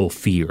of real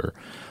fear.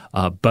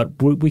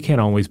 But we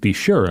can't always be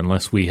sure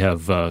unless we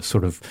have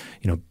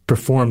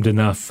performed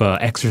enough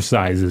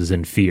exercises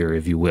in fear,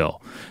 if you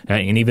will.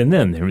 And even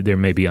then, there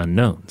may be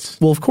unknowns.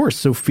 Well, of course.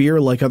 So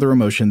fear, like other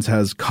emotions,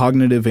 has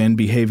cognitive and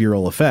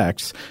behavioral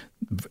effects,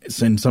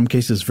 in some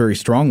cases very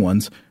strong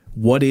ones.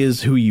 What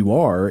is who you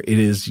are? It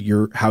is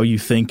how you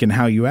think and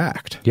how you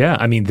act. Yeah,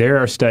 I mean, there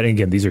are studies,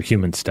 again, these are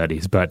human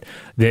studies, but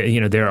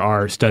there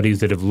are studies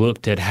that have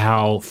looked at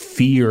how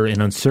fear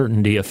and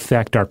uncertainty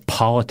affect our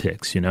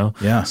politics,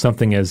 Yeah.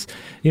 Something as,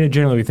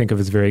 generally we think of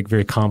as very,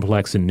 very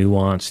complex and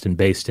nuanced and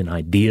based in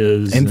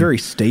ideas. And very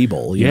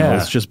stable. You know,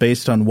 it's just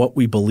based on what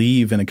we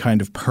believe in a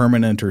kind of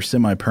permanent or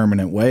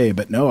semi-permanent way.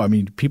 But no, I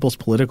mean, people's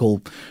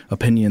political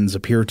opinions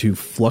appear to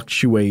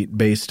fluctuate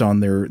based on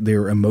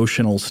their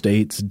emotional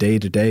states day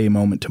to day,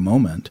 moment to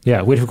moment.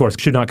 Yeah, which of course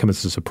should not come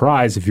as a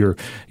surprise if you're,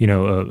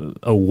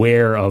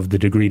 aware of the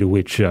degree to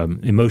which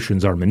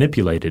emotions are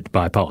manipulated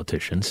by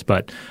politicians.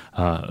 But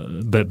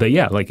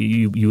yeah, like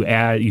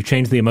you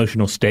change the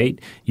emotional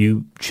state,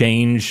 you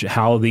change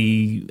how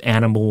the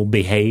animal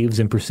behaves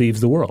and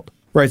perceives the world.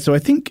 Right. So I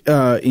think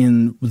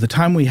in the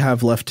time we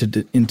have left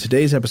in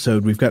today's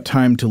episode, we've got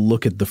time to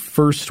look at the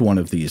first one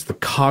of these, the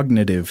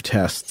cognitive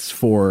tests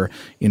for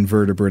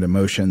invertebrate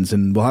emotions.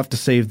 And we'll have to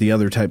save the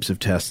other types of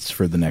tests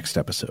for the next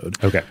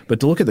episode. Okay. But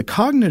to look at the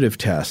cognitive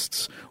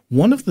tests,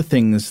 one of the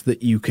things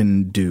that you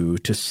can do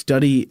to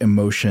study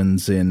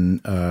emotions in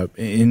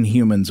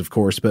humans, of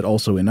course, but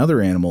also in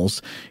other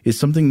animals, is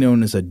something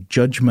known as a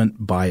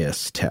judgment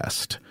bias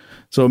test.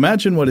 So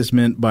imagine what is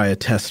meant by a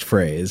test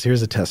phrase.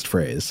 Here's a test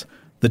phrase.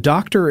 The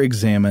doctor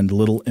examined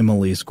little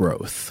Emily's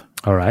growth.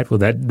 All right. Well,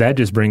 that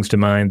just brings to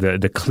mind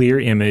the clear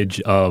image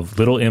of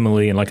little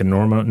Emily in like a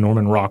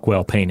Norman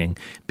Rockwell painting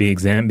being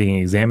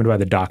examined by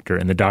the doctor,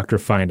 and the doctor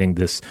finding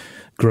this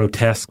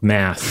grotesque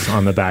mass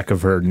on the back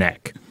of her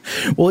neck.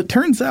 Well, it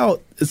turns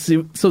out,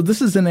 so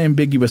this is an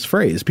ambiguous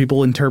phrase.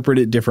 People interpret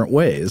it different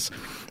ways.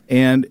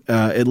 And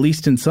at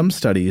least in some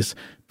studies,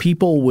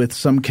 people with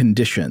some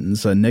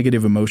conditions,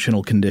 negative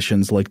emotional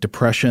conditions like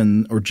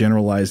depression or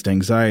generalized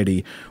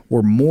anxiety,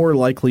 were more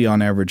likely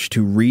on average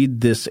to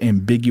read this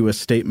ambiguous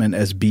statement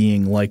as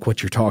being like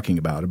what you're talking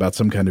about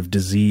some kind of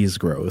disease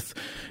growth.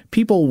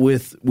 People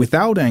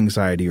without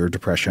anxiety or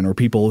depression, or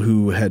people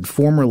who had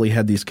formerly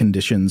had these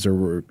conditions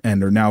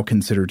and are now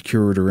considered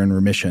cured or in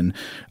remission,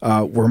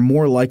 were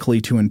more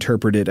likely to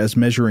interpret it as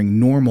measuring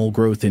normal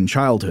growth in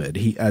childhood,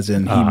 he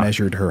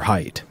measured her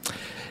height.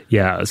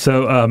 Yeah.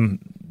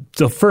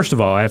 So first of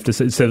all, I have to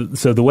say,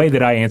 so the way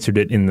that I answered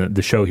it in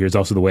the show here is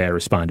also the way I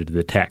responded to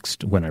the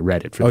text when I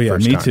read it for the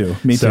first time.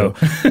 Me too.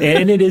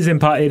 And it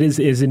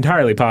is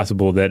entirely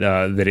possible that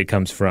it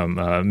comes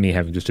from me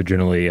having just a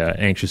generally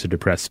anxious or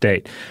depressed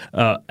state.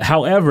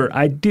 However,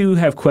 I do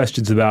have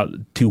questions about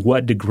to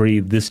what degree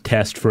this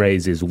test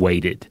phrase is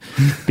weighted,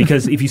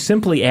 because if you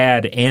simply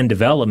add "and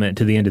development"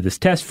 to the end of this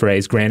test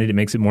phrase, granted it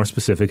makes it more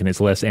specific and it's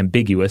less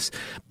ambiguous,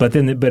 but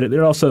it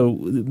also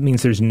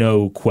means there's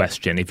no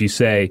question. If you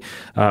say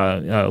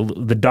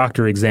the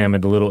doctor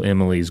examined little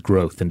Emily's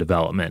growth and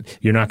development,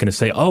 you're not going to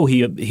say, oh,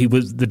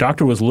 the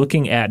doctor was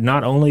looking at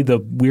not only the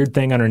weird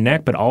thing on her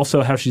neck, but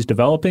also how she's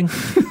developing.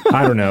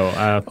 I don't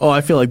know.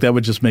 I feel like that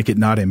would just make it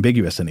not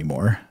ambiguous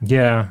anymore.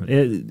 Yeah,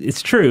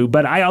 it's true.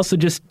 But I also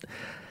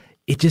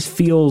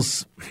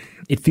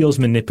it feels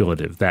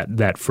manipulative,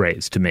 that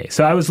phrase to me.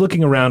 So I was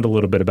looking around a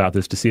little bit about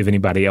this to see if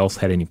anybody else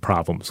had any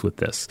problems with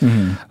this.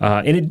 Mm-hmm.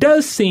 And it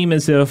does seem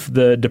as if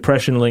the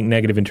depression-linked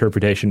negative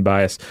interpretation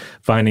bias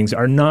findings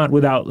are not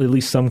without at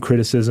least some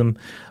criticism.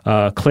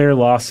 Claire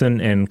Lawson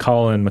and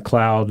Colin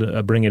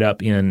McLeod bring it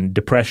up in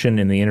Depression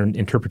and the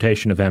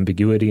Interpretation of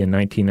Ambiguity in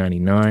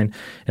 1999.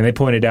 And they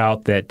pointed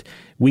out that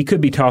we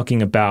could be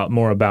talking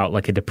more about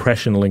like a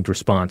depression-linked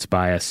response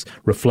bias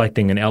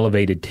reflecting an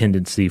elevated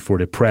tendency for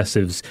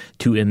depressives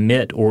to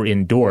emit or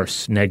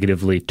endorse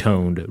negatively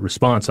toned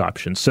response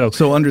options.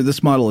 So under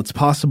this model, it's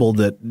possible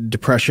that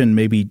depression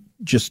maybe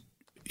just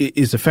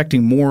is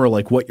affecting more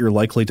like what you're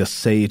likely to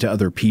say to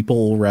other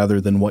people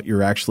rather than what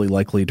you're actually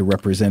likely to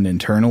represent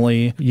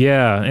internally.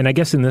 Yeah, and I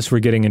guess in this we're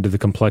getting into the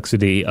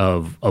complexity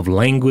of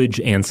language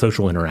and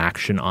social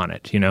interaction on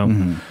it, you know?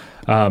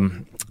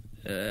 Mm-hmm.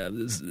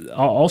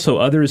 Also,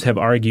 others have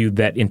argued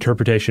that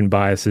interpretation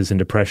biases in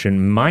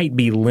depression might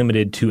be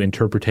limited to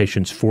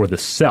interpretations for the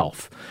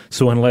self.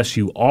 So unless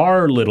you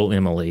are little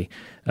Emily,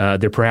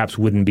 there perhaps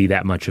wouldn't be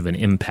that much of an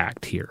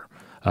impact here.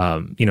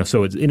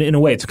 So it's in a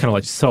way it's kind of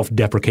like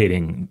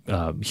self-deprecating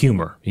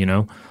humor.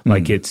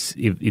 Like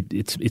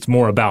it's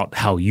more about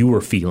how you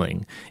are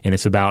feeling, and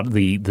it's about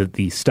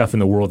the stuff in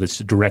the world that's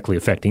directly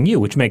affecting you,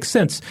 which makes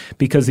sense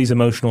because these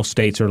emotional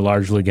states are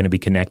largely going to be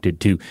connected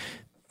to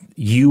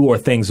you or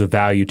things of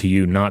value to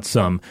you, not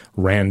some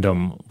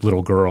random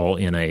little girl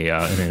in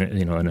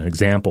an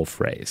example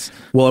phrase.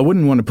 Well, I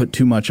wouldn't want to put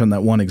too much on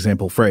that one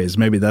example phrase.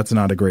 Maybe that's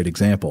not a great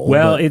example.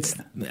 Well, it's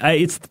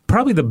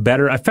probably the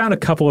better. I found a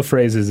couple of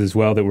phrases as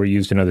well that were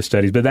used in other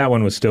studies, but that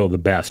one was still the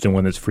best and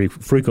one that's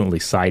frequently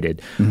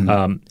cited.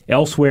 Mm-hmm.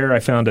 Elsewhere, I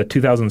found a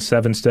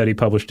 2007 study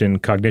published in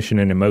Cognition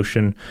and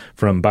Emotion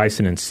from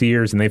Bison and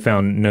Sears, and they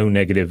found no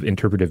negative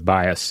interpretive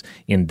bias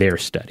in their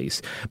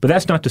studies. But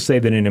that's not to say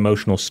that an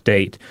emotional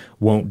state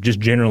won't just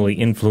generally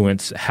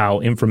influence how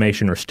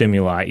information or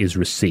stimuli is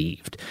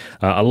received.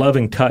 A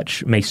loving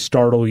touch may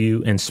startle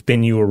you and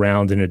spin you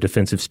around in a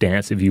defensive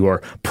stance if you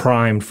are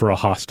primed for a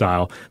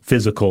hostile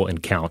physical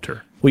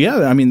encounter. Well,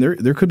 yeah, I mean,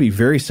 there could be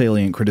very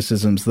salient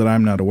criticisms that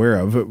I'm not aware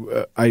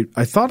of. I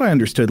thought I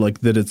understood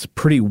that it's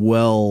pretty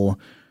well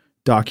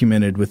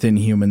documented within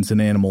humans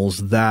and animals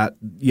that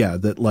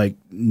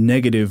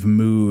negative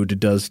mood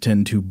does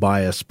tend to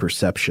bias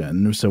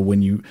perception. So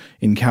when you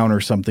encounter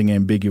something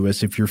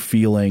ambiguous, if you're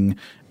feeling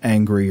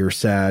angry or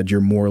sad,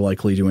 you're more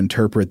likely to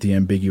interpret the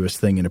ambiguous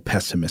thing in a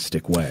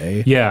pessimistic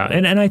way. Yeah,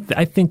 and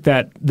I think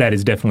that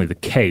is definitely the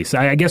case.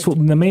 I guess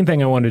the main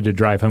thing I wanted to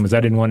drive home is I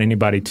didn't want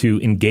anybody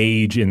to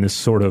engage in this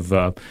sort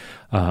of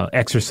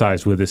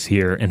exercise with us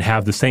here and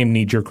have the same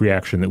knee-jerk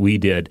reaction that we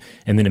did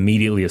and then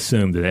immediately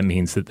assume that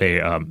means that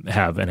they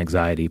have an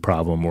anxiety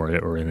problem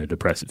or in a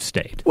depressive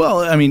state.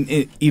 Well, I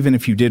mean, even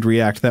if you did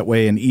react that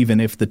way and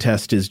even if the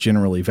test is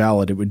generally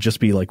valid, it would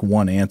just be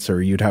one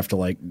answer. You'd have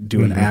to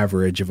do an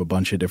average of a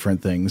bunch of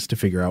different things to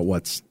figure out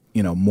what's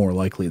more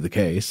likely the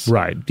case.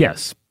 Right.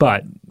 Yes.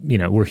 But,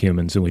 we're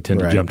humans and we tend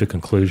to jump to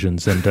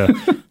conclusions and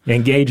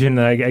engage in,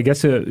 I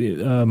guess,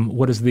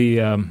 what is the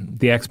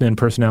X-Men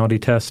personality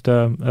test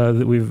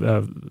that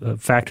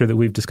we've factor that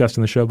we've discussed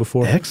in the show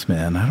before?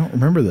 X-Men? I don't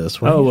remember this.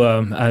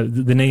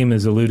 The name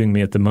is eluding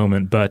me at the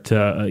moment. But,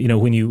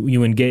 when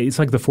you engage, it's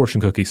like the fortune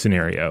cookie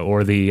scenario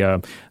or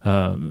the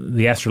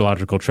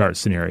astrological chart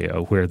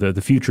scenario where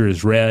the future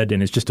is red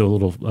and it's just a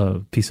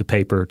little piece of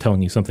paper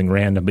telling you something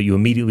random, but you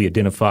immediately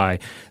identify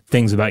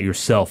things about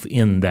yourself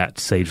in that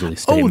sagely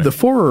statement. Oh, the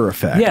Forer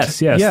effect. Yes.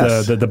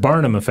 The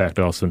Barnum effect,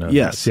 also known.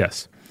 Yes.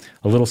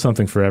 A little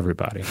something for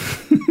everybody.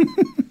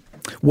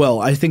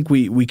 Well, I think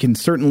we can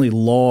certainly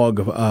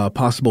log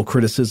possible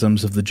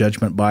criticisms of the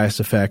judgment bias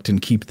effect and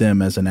keep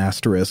them as an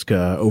asterisk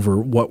over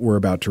what we're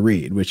about to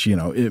read, which,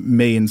 it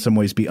may in some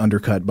ways be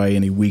undercut by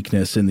any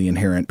weakness in the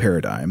inherent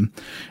paradigm.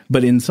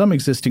 But in some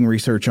existing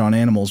research on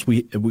animals,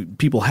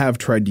 people have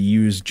tried to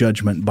use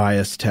judgment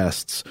bias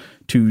tests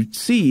to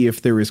see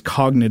if there is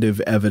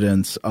cognitive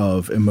evidence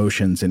of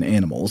emotions in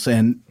animals.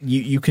 And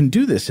you can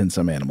do this in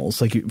some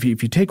animals. Like if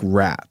you take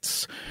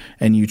rats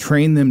and you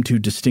train them to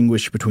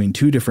distinguish between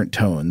two different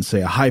tones,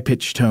 say a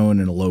high-pitched tone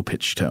and a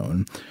low-pitched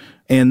tone,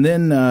 and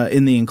then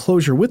in the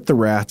enclosure with the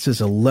rats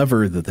is a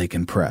lever that they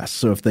can press.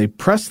 So if they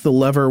press the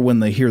lever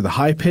when they hear the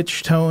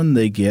high-pitched tone,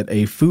 they get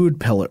a food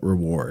pellet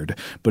reward.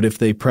 But if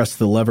they press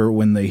the lever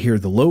when they hear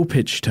the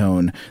low-pitched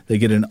tone, they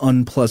get an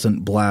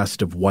unpleasant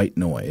blast of white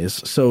noise.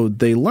 So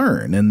they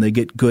learn and they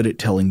get good at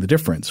telling the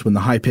difference. When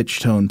the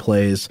high-pitched tone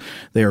plays,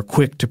 they are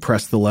quick to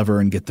press the lever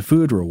and get the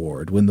food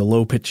reward. When the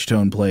low-pitched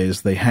tone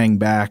plays, they hang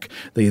back.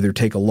 They either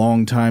take a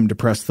long time to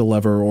press the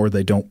lever or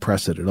they don't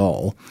press it at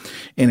all.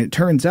 And it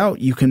turns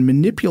out you can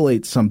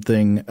manipulate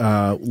something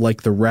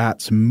like the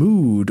rat's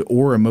mood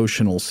or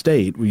emotional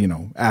state,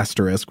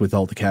 asterisk with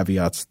all the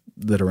caveats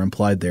that are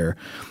implied there,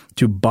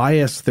 to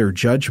bias their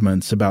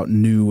judgments about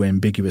new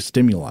ambiguous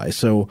stimuli.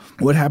 So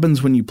what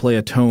happens when you play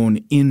a tone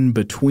in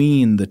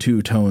between the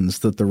two tones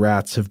that the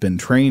rats have been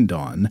trained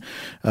on?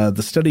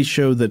 The studies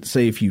show that,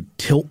 say, if you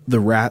tilt the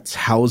rat's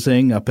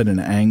housing up at an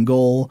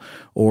angle,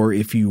 or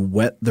if you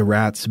wet the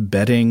rat's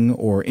bedding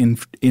or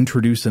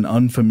introduce an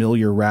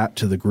unfamiliar rat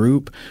to the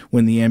group,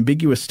 when the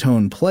ambiguous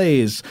tone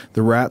plays,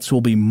 the rats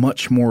will be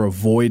much more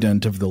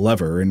avoidant of the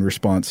lever in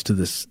response to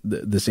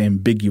this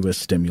ambiguous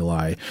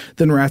stimuli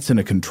than rats in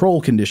a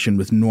control condition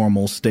with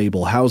normal,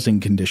 stable housing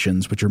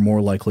conditions, which are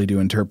more likely to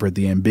interpret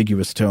the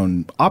ambiguous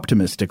tone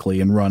optimistically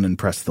and run and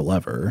press the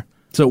lever.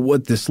 So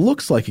what this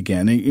looks like,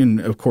 again,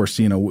 and of course,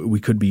 we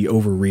could be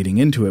overreading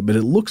into it, but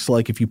it looks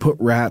like if you put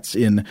rats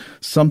in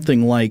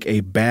something like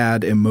a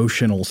bad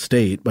emotional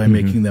state by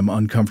making them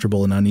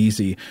uncomfortable and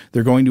uneasy,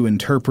 they're going to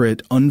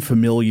interpret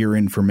unfamiliar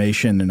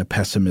information in a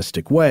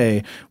pessimistic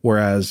way,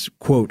 whereas,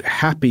 quote,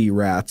 happy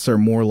rats are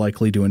more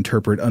likely to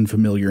interpret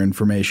unfamiliar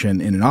information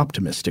in an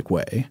optimistic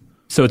way.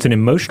 So it's an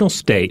emotional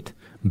state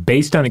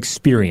based on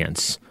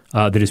experience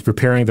that is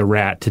preparing the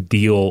rat to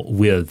deal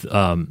with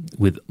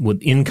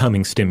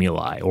incoming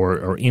stimuli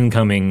or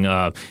incoming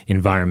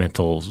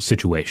environmental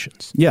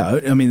situations. Yeah,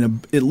 I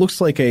mean, it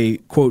looks like a,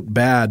 quote,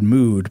 bad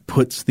mood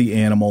puts the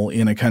animal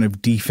in a kind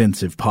of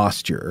defensive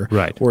posture,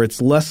 right, where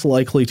it's less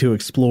likely to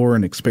explore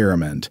and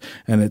experiment,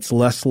 and it's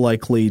less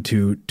likely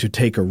to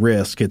take a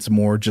risk. It's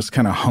more just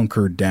kind of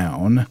hunkered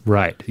down.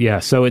 Right, yeah.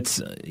 So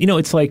it's,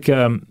 it's like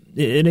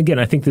and again,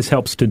 I think this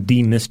helps to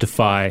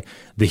demystify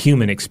the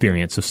human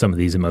experience of some of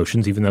these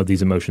emotions, even though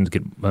these emotions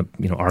get,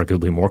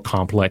 arguably more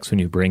complex when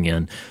you bring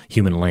in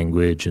human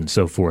language and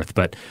so forth.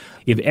 But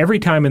if every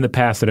time in the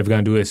past that I've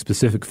gone to a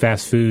specific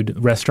fast food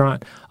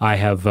restaurant,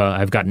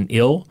 I've gotten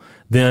ill,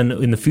 then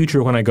in the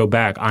future when I go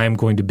back, I am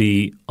going to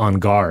be on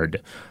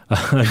guard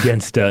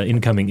against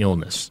incoming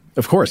illness.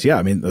 Of course, yeah.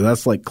 I mean,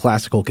 that's like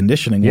classical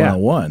conditioning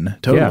 101.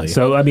 Totally. Yeah.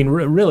 So, I mean,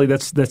 really,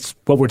 that's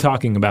what we're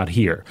talking about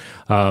here.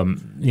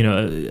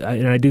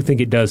 And I do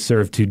think it does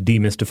serve to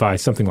demystify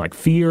something like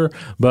fear,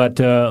 but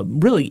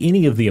really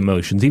any of the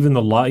emotions, even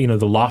the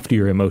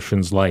loftier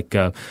emotions like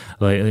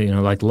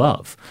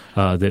love,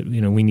 that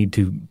we need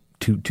to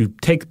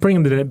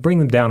bring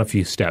them down a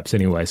few steps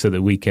anyway, so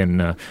that we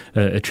can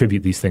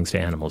attribute these things to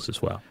animals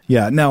as well.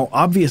 Yeah. Now,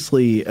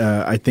 obviously,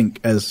 I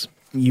think as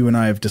you and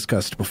I have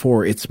discussed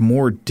before, it's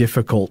more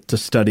difficult to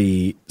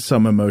study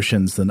some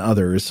emotions than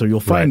others. So you'll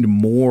find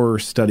more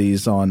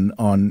studies on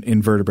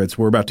invertebrates.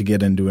 We're about to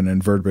get into an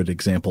invertebrate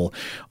example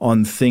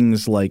on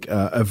things like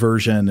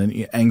aversion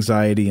and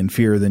anxiety and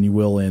fear than you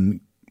will in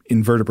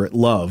invertebrate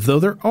love, though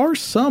there are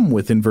some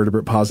with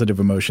invertebrate positive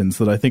emotions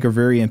that I think are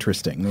very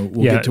interesting.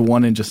 We'll get to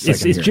one in just a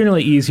second. It's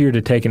generally easier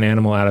to take an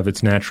animal out of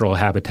its natural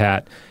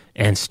habitat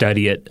and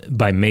study it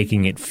by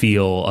making it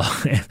feel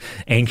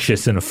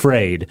anxious and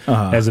afraid,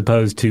 as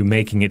opposed to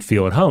making it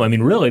feel at home. I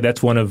mean, really,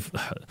 that's one of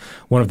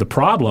the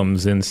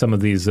problems in some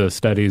of these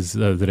studies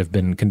that have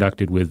been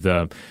conducted with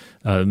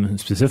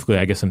specifically,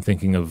 I guess I'm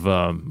thinking of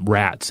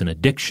rats and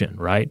addiction,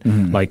 right?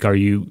 Mm-hmm. Like, are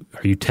you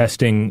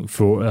testing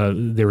for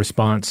their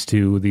response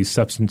to these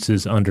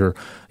substances under,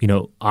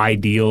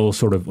 ideal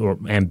sort of or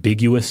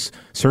ambiguous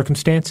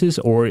circumstances,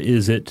 or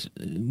is it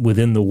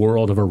within the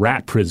world of a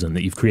rat prison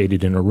that you've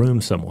created in a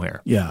room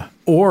somewhere? Yeah.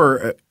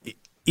 Or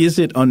is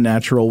it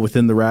unnatural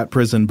within the rat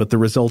prison, but the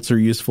results are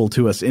useful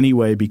to us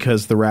anyway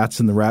because the rats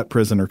in the rat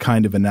prison are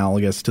kind of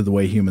analogous to the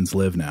way humans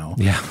live now?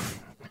 Yeah.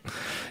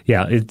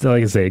 Yeah, it's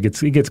like I say, it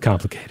gets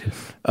complicated.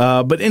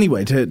 But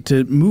anyway,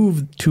 to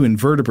move to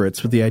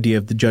invertebrates with the idea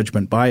of the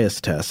judgment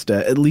bias test,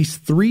 at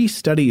least 3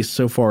 studies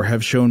so far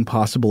have shown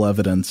possible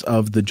evidence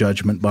of the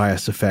judgment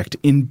bias effect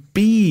in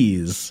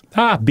bees.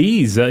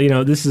 Bees!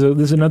 This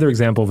is another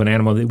example of an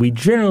animal that we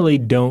generally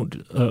don't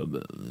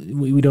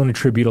we don't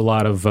attribute a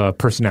lot of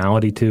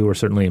personality to, or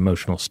certainly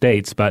emotional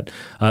states, but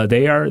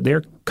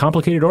they're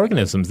complicated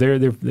organisms.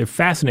 They're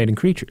fascinating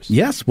creatures.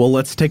 Yes. Well,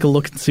 let's take a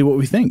look and see what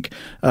we think.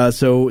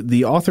 So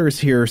the authors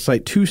here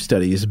cite 2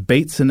 studies,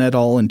 Bateson et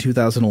al. In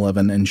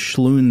 2011 and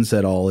Schluns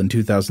et al. In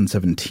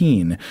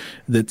 2017,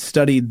 that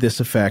studied this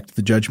effect,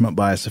 the judgment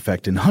bias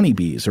effect, in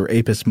honeybees, or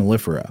Apis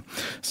mellifera.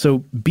 So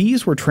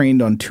bees were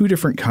trained on 2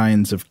 different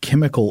kinds of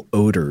chemical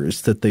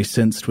odors that they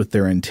sensed with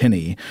their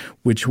antennae,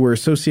 which were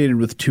associated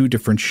with 2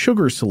 different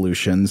sugar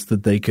solutions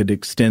that they could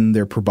extend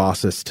their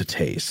proboscis to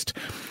taste.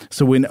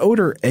 So when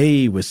odor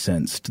A was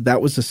sensed,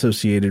 that was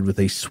associated with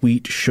a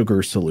sweet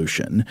sugar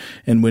solution.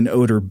 And when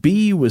odor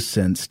B was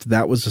sensed,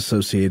 that was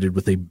associated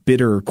with a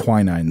bitter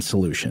quinine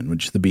solution,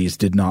 which the bees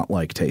did not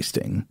like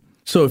tasting.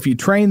 So if you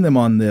train them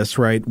on this,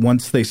 right,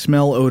 once they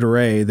smell odor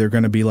A, they're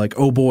going to be like,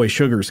 oh boy,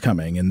 sugar's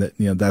coming. And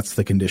that's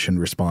the conditioned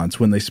response.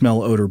 When they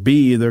smell odor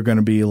B, they're going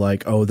to be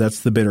like, oh,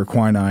 that's the bitter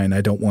quinine. I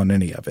don't want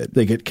any of it.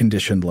 They get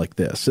conditioned like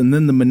this. And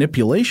then the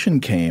manipulation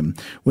came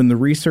when the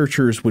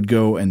researchers would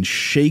go and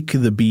shake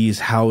the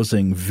bee's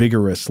housing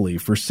vigorously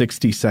for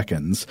 60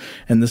 seconds.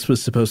 And this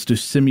was supposed to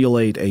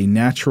simulate a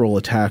natural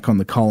attack on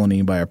the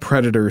colony by a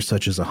predator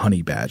such as a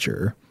honey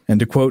badger. And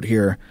to quote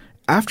here,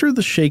 after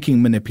the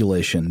shaking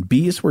manipulation,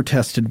 bees were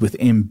tested with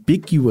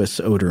ambiguous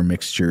odor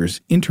mixtures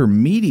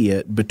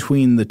intermediate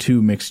between the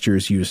 2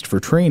 mixtures used for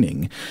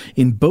training.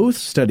 In both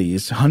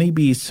studies,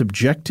 honeybees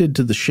subjected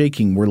to the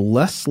shaking were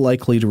less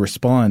likely to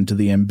respond to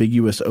the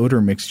ambiguous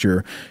odor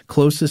mixture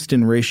closest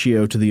in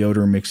ratio to the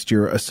odor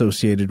mixture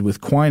associated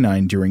with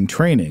quinine during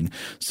training,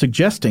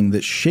 suggesting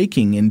that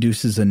shaking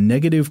induces a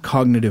negative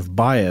cognitive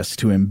bias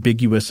to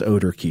ambiguous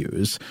odor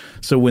cues.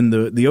 So when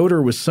the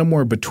odor was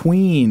somewhere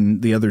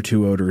between the other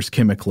 2 odors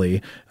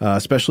chemically,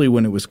 especially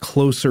when it was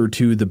closer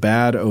to the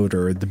bad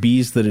odor, the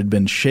bees that had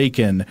been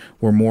shaken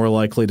were more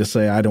likely to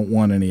say, I don't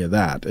want any of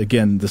that.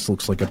 Again, this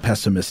looks like a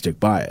pessimistic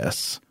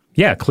bias.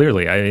 Yeah,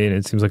 clearly.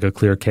 It seems like a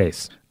clear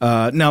case.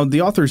 Now,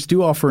 the authors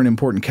do offer an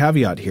important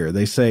caveat here.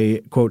 They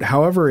say, quote,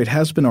 however, it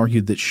has been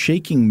argued that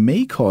shaking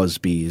may cause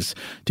bees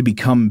to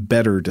become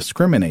better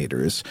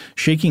discriminators.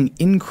 Shaking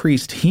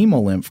increased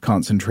hemolymph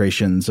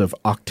concentrations of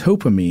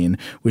octopamine,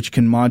 which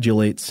can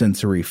modulate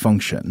sensory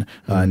function.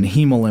 And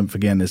hemolymph,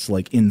 again, is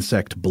like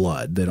insect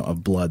blood. They don't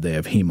have blood, they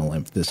have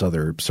hemolymph, this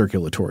other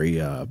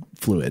circulatory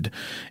fluid.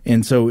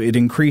 And so it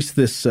increased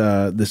this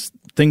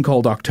thing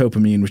called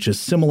octopamine, which is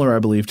similar, I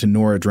believe, to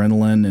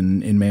noradrenaline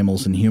in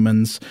mammals and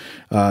humans.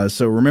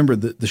 So remember,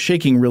 the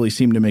shaking really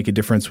seemed to make a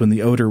difference when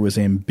the odor was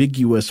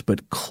ambiguous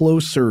but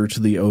closer to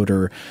the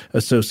odor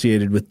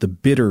associated with the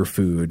bitter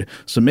food.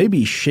 So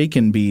maybe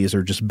shaken bees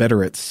are just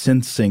better at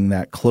sensing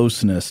that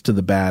closeness to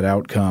the bad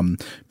outcome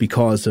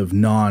because of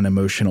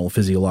non-emotional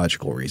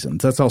physiological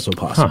reasons. That's also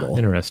possible.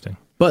 Interesting.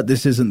 But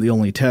this isn't the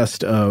only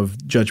test of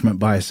judgment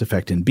bias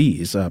effect in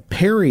bees.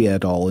 Perry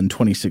et al. In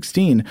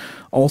 2016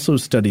 also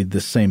studied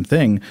this same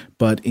thing,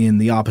 but in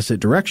the opposite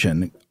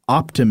direction.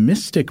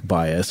 Optimistic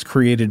bias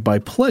created by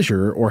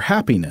pleasure or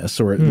happiness,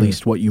 or at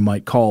least what you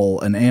might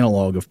call an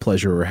analog of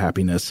pleasure or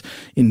happiness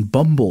in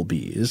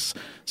bumblebees.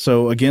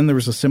 So again, there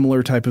was a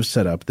similar type of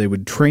setup. They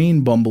would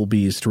train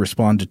bumblebees to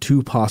respond to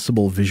two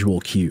possible visual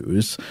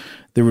cues.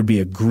 There would be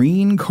a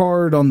green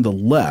card on the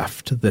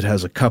left that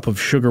has a cup of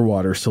sugar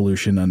water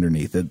solution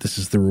underneath it. This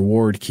is the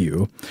reward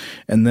cue.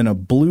 And then a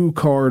blue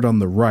card on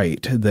the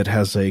right that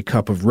has a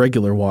cup of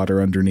regular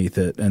water underneath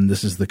it, and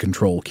this is the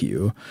control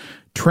cue.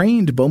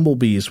 Trained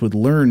bumblebees would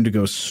learn to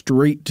go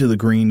straight to the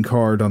green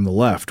card on the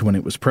left when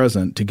it was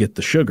present to get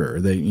the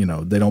sugar. They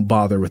don't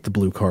bother with the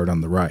blue card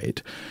on the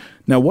right.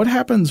 Now, what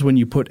happens when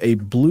you put a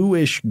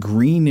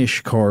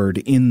bluish-greenish card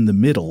in the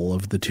middle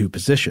of the two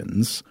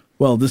positions?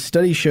 Well, the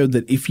study showed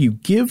that if you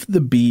give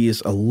the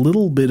bees a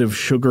little bit of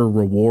sugar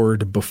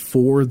reward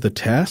before the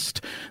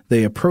test,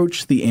 they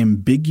approach the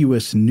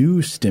ambiguous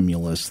new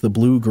stimulus, the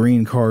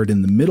blue-green card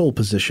in the middle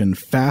position,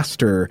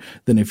 faster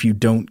than if you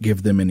don't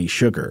give them any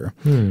sugar.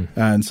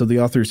 And so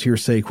the authors here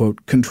say,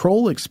 quote,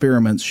 control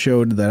experiments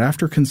showed that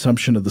after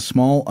consumption of the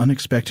small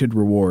unexpected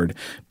reward,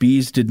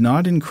 bees did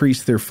not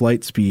increase their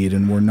flight speed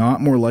and were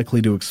not more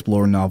likely to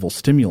explore novel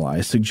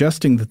stimuli,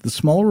 suggesting that the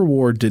small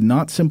reward did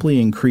not simply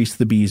increase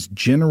the bees'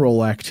 general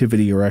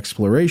activity or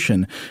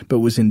exploration, but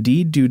was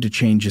indeed due to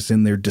changes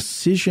in their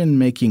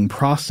decision-making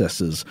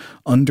processes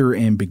under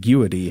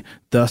ambiguity,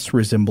 thus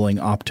resembling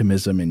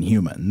optimism in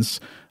humans.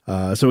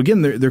 So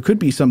again, there could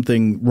be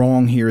something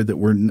wrong here that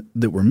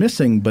we're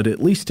missing, but at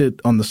least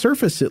on the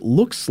surface, it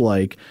looks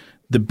like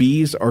the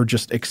bees are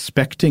just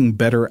expecting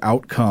better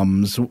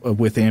outcomes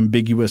with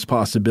ambiguous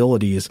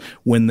possibilities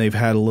when they've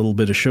had a little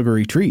bit of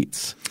sugary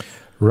treats.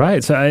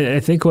 Right. So I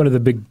think one of the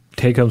big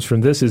take-homes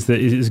from this is that,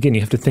 again,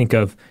 you have to think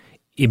of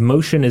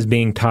emotion is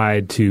being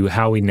tied to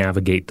how we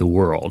navigate the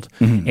world.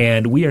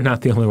 And we are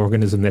not the only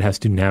organism that has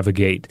to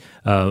navigate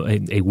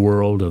a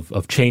world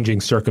of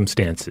changing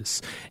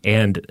circumstances.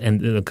 And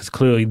because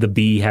clearly the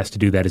bee has to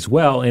do that as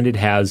well, and it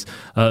has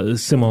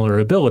similar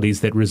abilities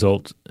that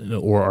result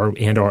or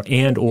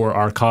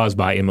are caused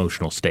by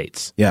emotional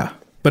states. Yeah.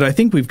 But I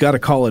think we've got to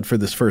call it for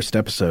this first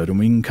episode, and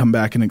we can come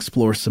back and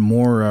explore some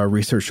more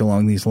research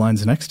along these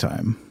lines next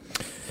time.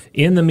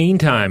 In the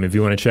meantime, if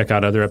you want to check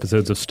out other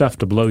episodes of Stuff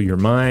to Blow Your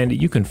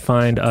Mind, you can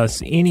find us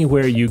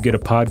anywhere you get a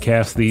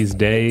podcast these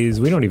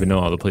days. We don't even know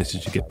all the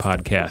places you get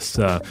podcasts.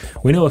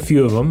 We know a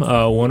few of them.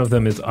 One of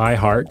them is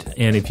iHeart,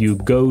 and if you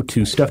go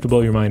to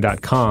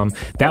StuffToBlowYourMind.com,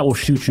 that will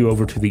shoot you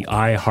over to the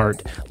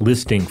iHeart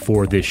listing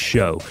for this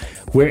show.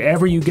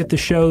 Wherever you get the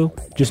show,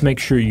 just make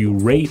sure you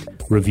rate,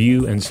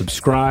 review, and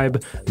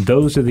subscribe.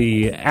 Those are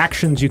the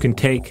actions you can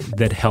take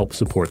that help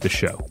support the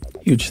show.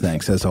 Huge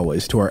thanks, as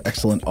always, to our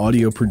excellent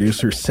audio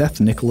producer, Seth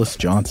Nicholas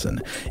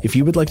Johnson. If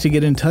you would like to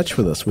get in touch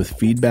with us with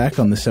feedback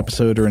on this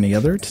episode or any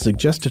other, to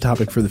suggest a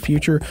topic for the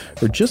future,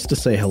 or just to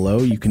say hello,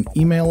 you can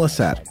email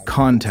us at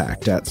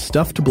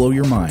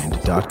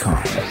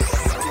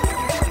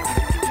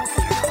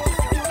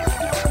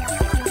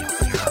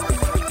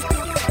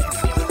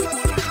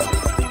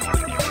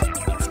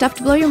Stuff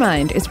to Blow Your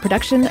Mind is a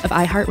production of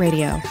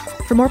iHeartRadio.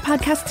 For more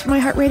podcasts from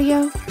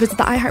iHeartRadio, visit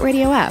the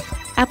iHeartRadio app,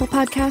 Apple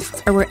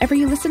Podcasts, or wherever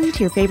you listen to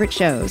your favorite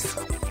shows.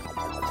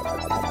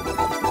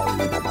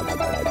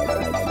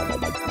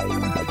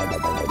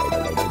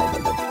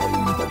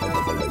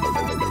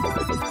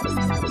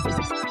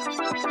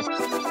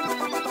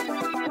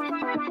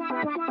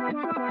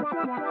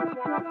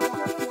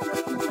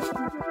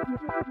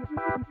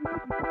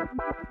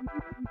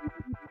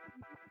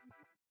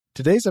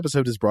 Today's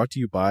episode is brought to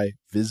you by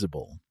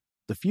Visible.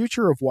 The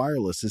future of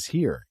wireless is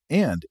here,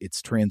 and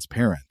it's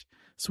transparent.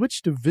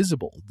 Switch to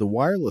Visible, the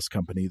wireless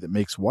company that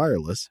makes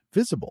wireless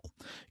visible.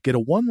 Get a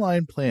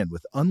one-line plan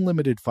with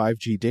unlimited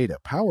 5G data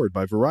powered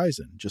by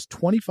Verizon, just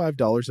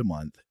 $25 a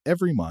month,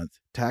 every month,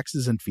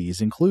 taxes and fees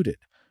included.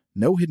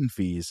 No hidden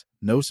fees,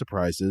 no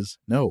surprises,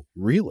 no,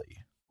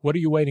 really. What are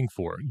you waiting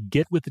for?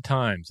 Get with the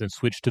times and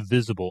switch to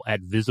Visible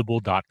at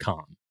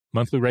Visible.com.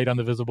 Monthly rate on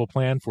the Visible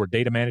plan for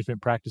data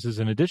management practices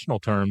and additional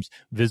terms,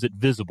 visit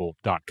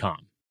Visible.com.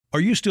 Are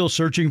you still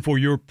searching for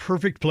your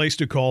perfect place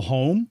to call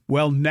home?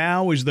 Well,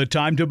 now is the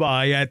time to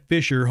buy at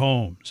Fisher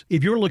Homes.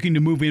 If you're looking to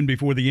move in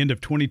before the end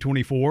of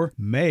 2024,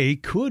 May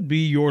could be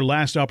your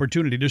last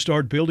opportunity to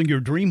start building your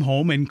dream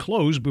home and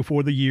close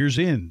before the year's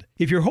end.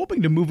 If you're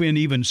hoping to move in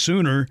even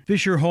sooner,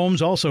 Fisher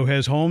Homes also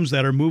has homes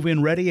that are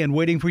move-in ready and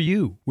waiting for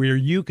you, where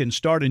you can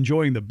start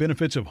enjoying the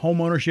benefits of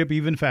homeownership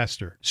even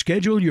faster.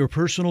 Schedule your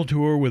personal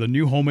tour with a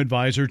new home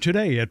advisor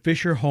today at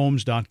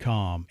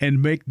FisherHomes.com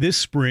and make this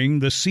spring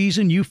the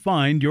season you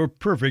find your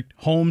perfect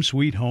home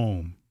sweet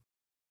home.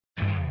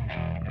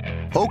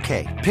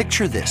 Okay,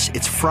 picture this.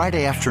 It's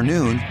Friday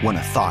afternoon when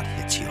a thought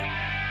hits you.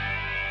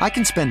 I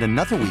can spend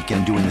another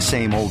weekend doing the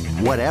same old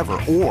whatever,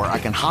 or I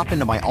can hop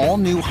into my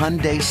all-new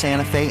Hyundai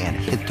Santa Fe and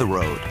hit the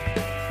road.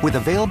 With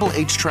available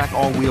H-Track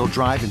all-wheel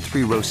drive and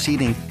 3-row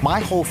seating, my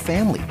whole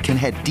family can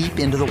head deep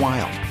into the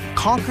wild.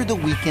 Conquer the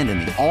weekend in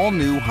the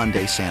all-new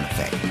Hyundai Santa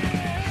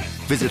Fe.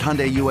 Visit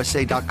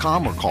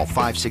HyundaiUSA.com or call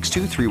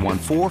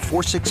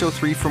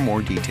 562-314-4603 for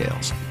more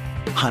details.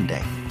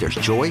 Hyundai, there's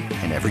joy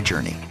in every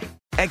journey.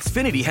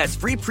 Xfinity has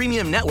free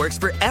premium networks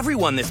for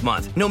everyone this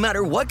month, no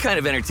matter what kind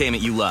of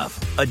entertainment you love.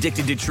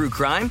 Addicted to true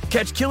crime?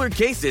 Catch killer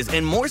cases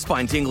and more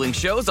spine-tingling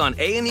shows on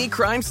A&E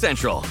Crime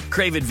Central.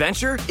 Crave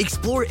adventure?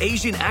 Explore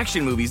Asian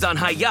action movies on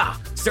Hi-Ya.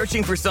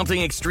 Searching for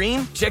something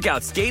extreme? Check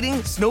out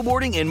skating,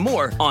 snowboarding, and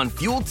more on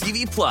Fuel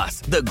TV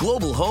Plus, the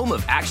global home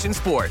of action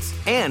sports.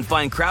 And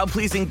find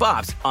crowd-pleasing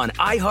bops on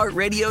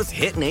iHeartRadio's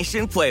Hit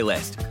Nation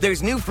playlist.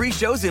 There's new free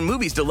shows and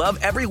movies to love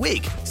every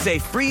week. Say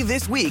free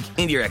this week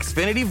in your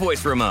Xfinity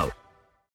voice remote.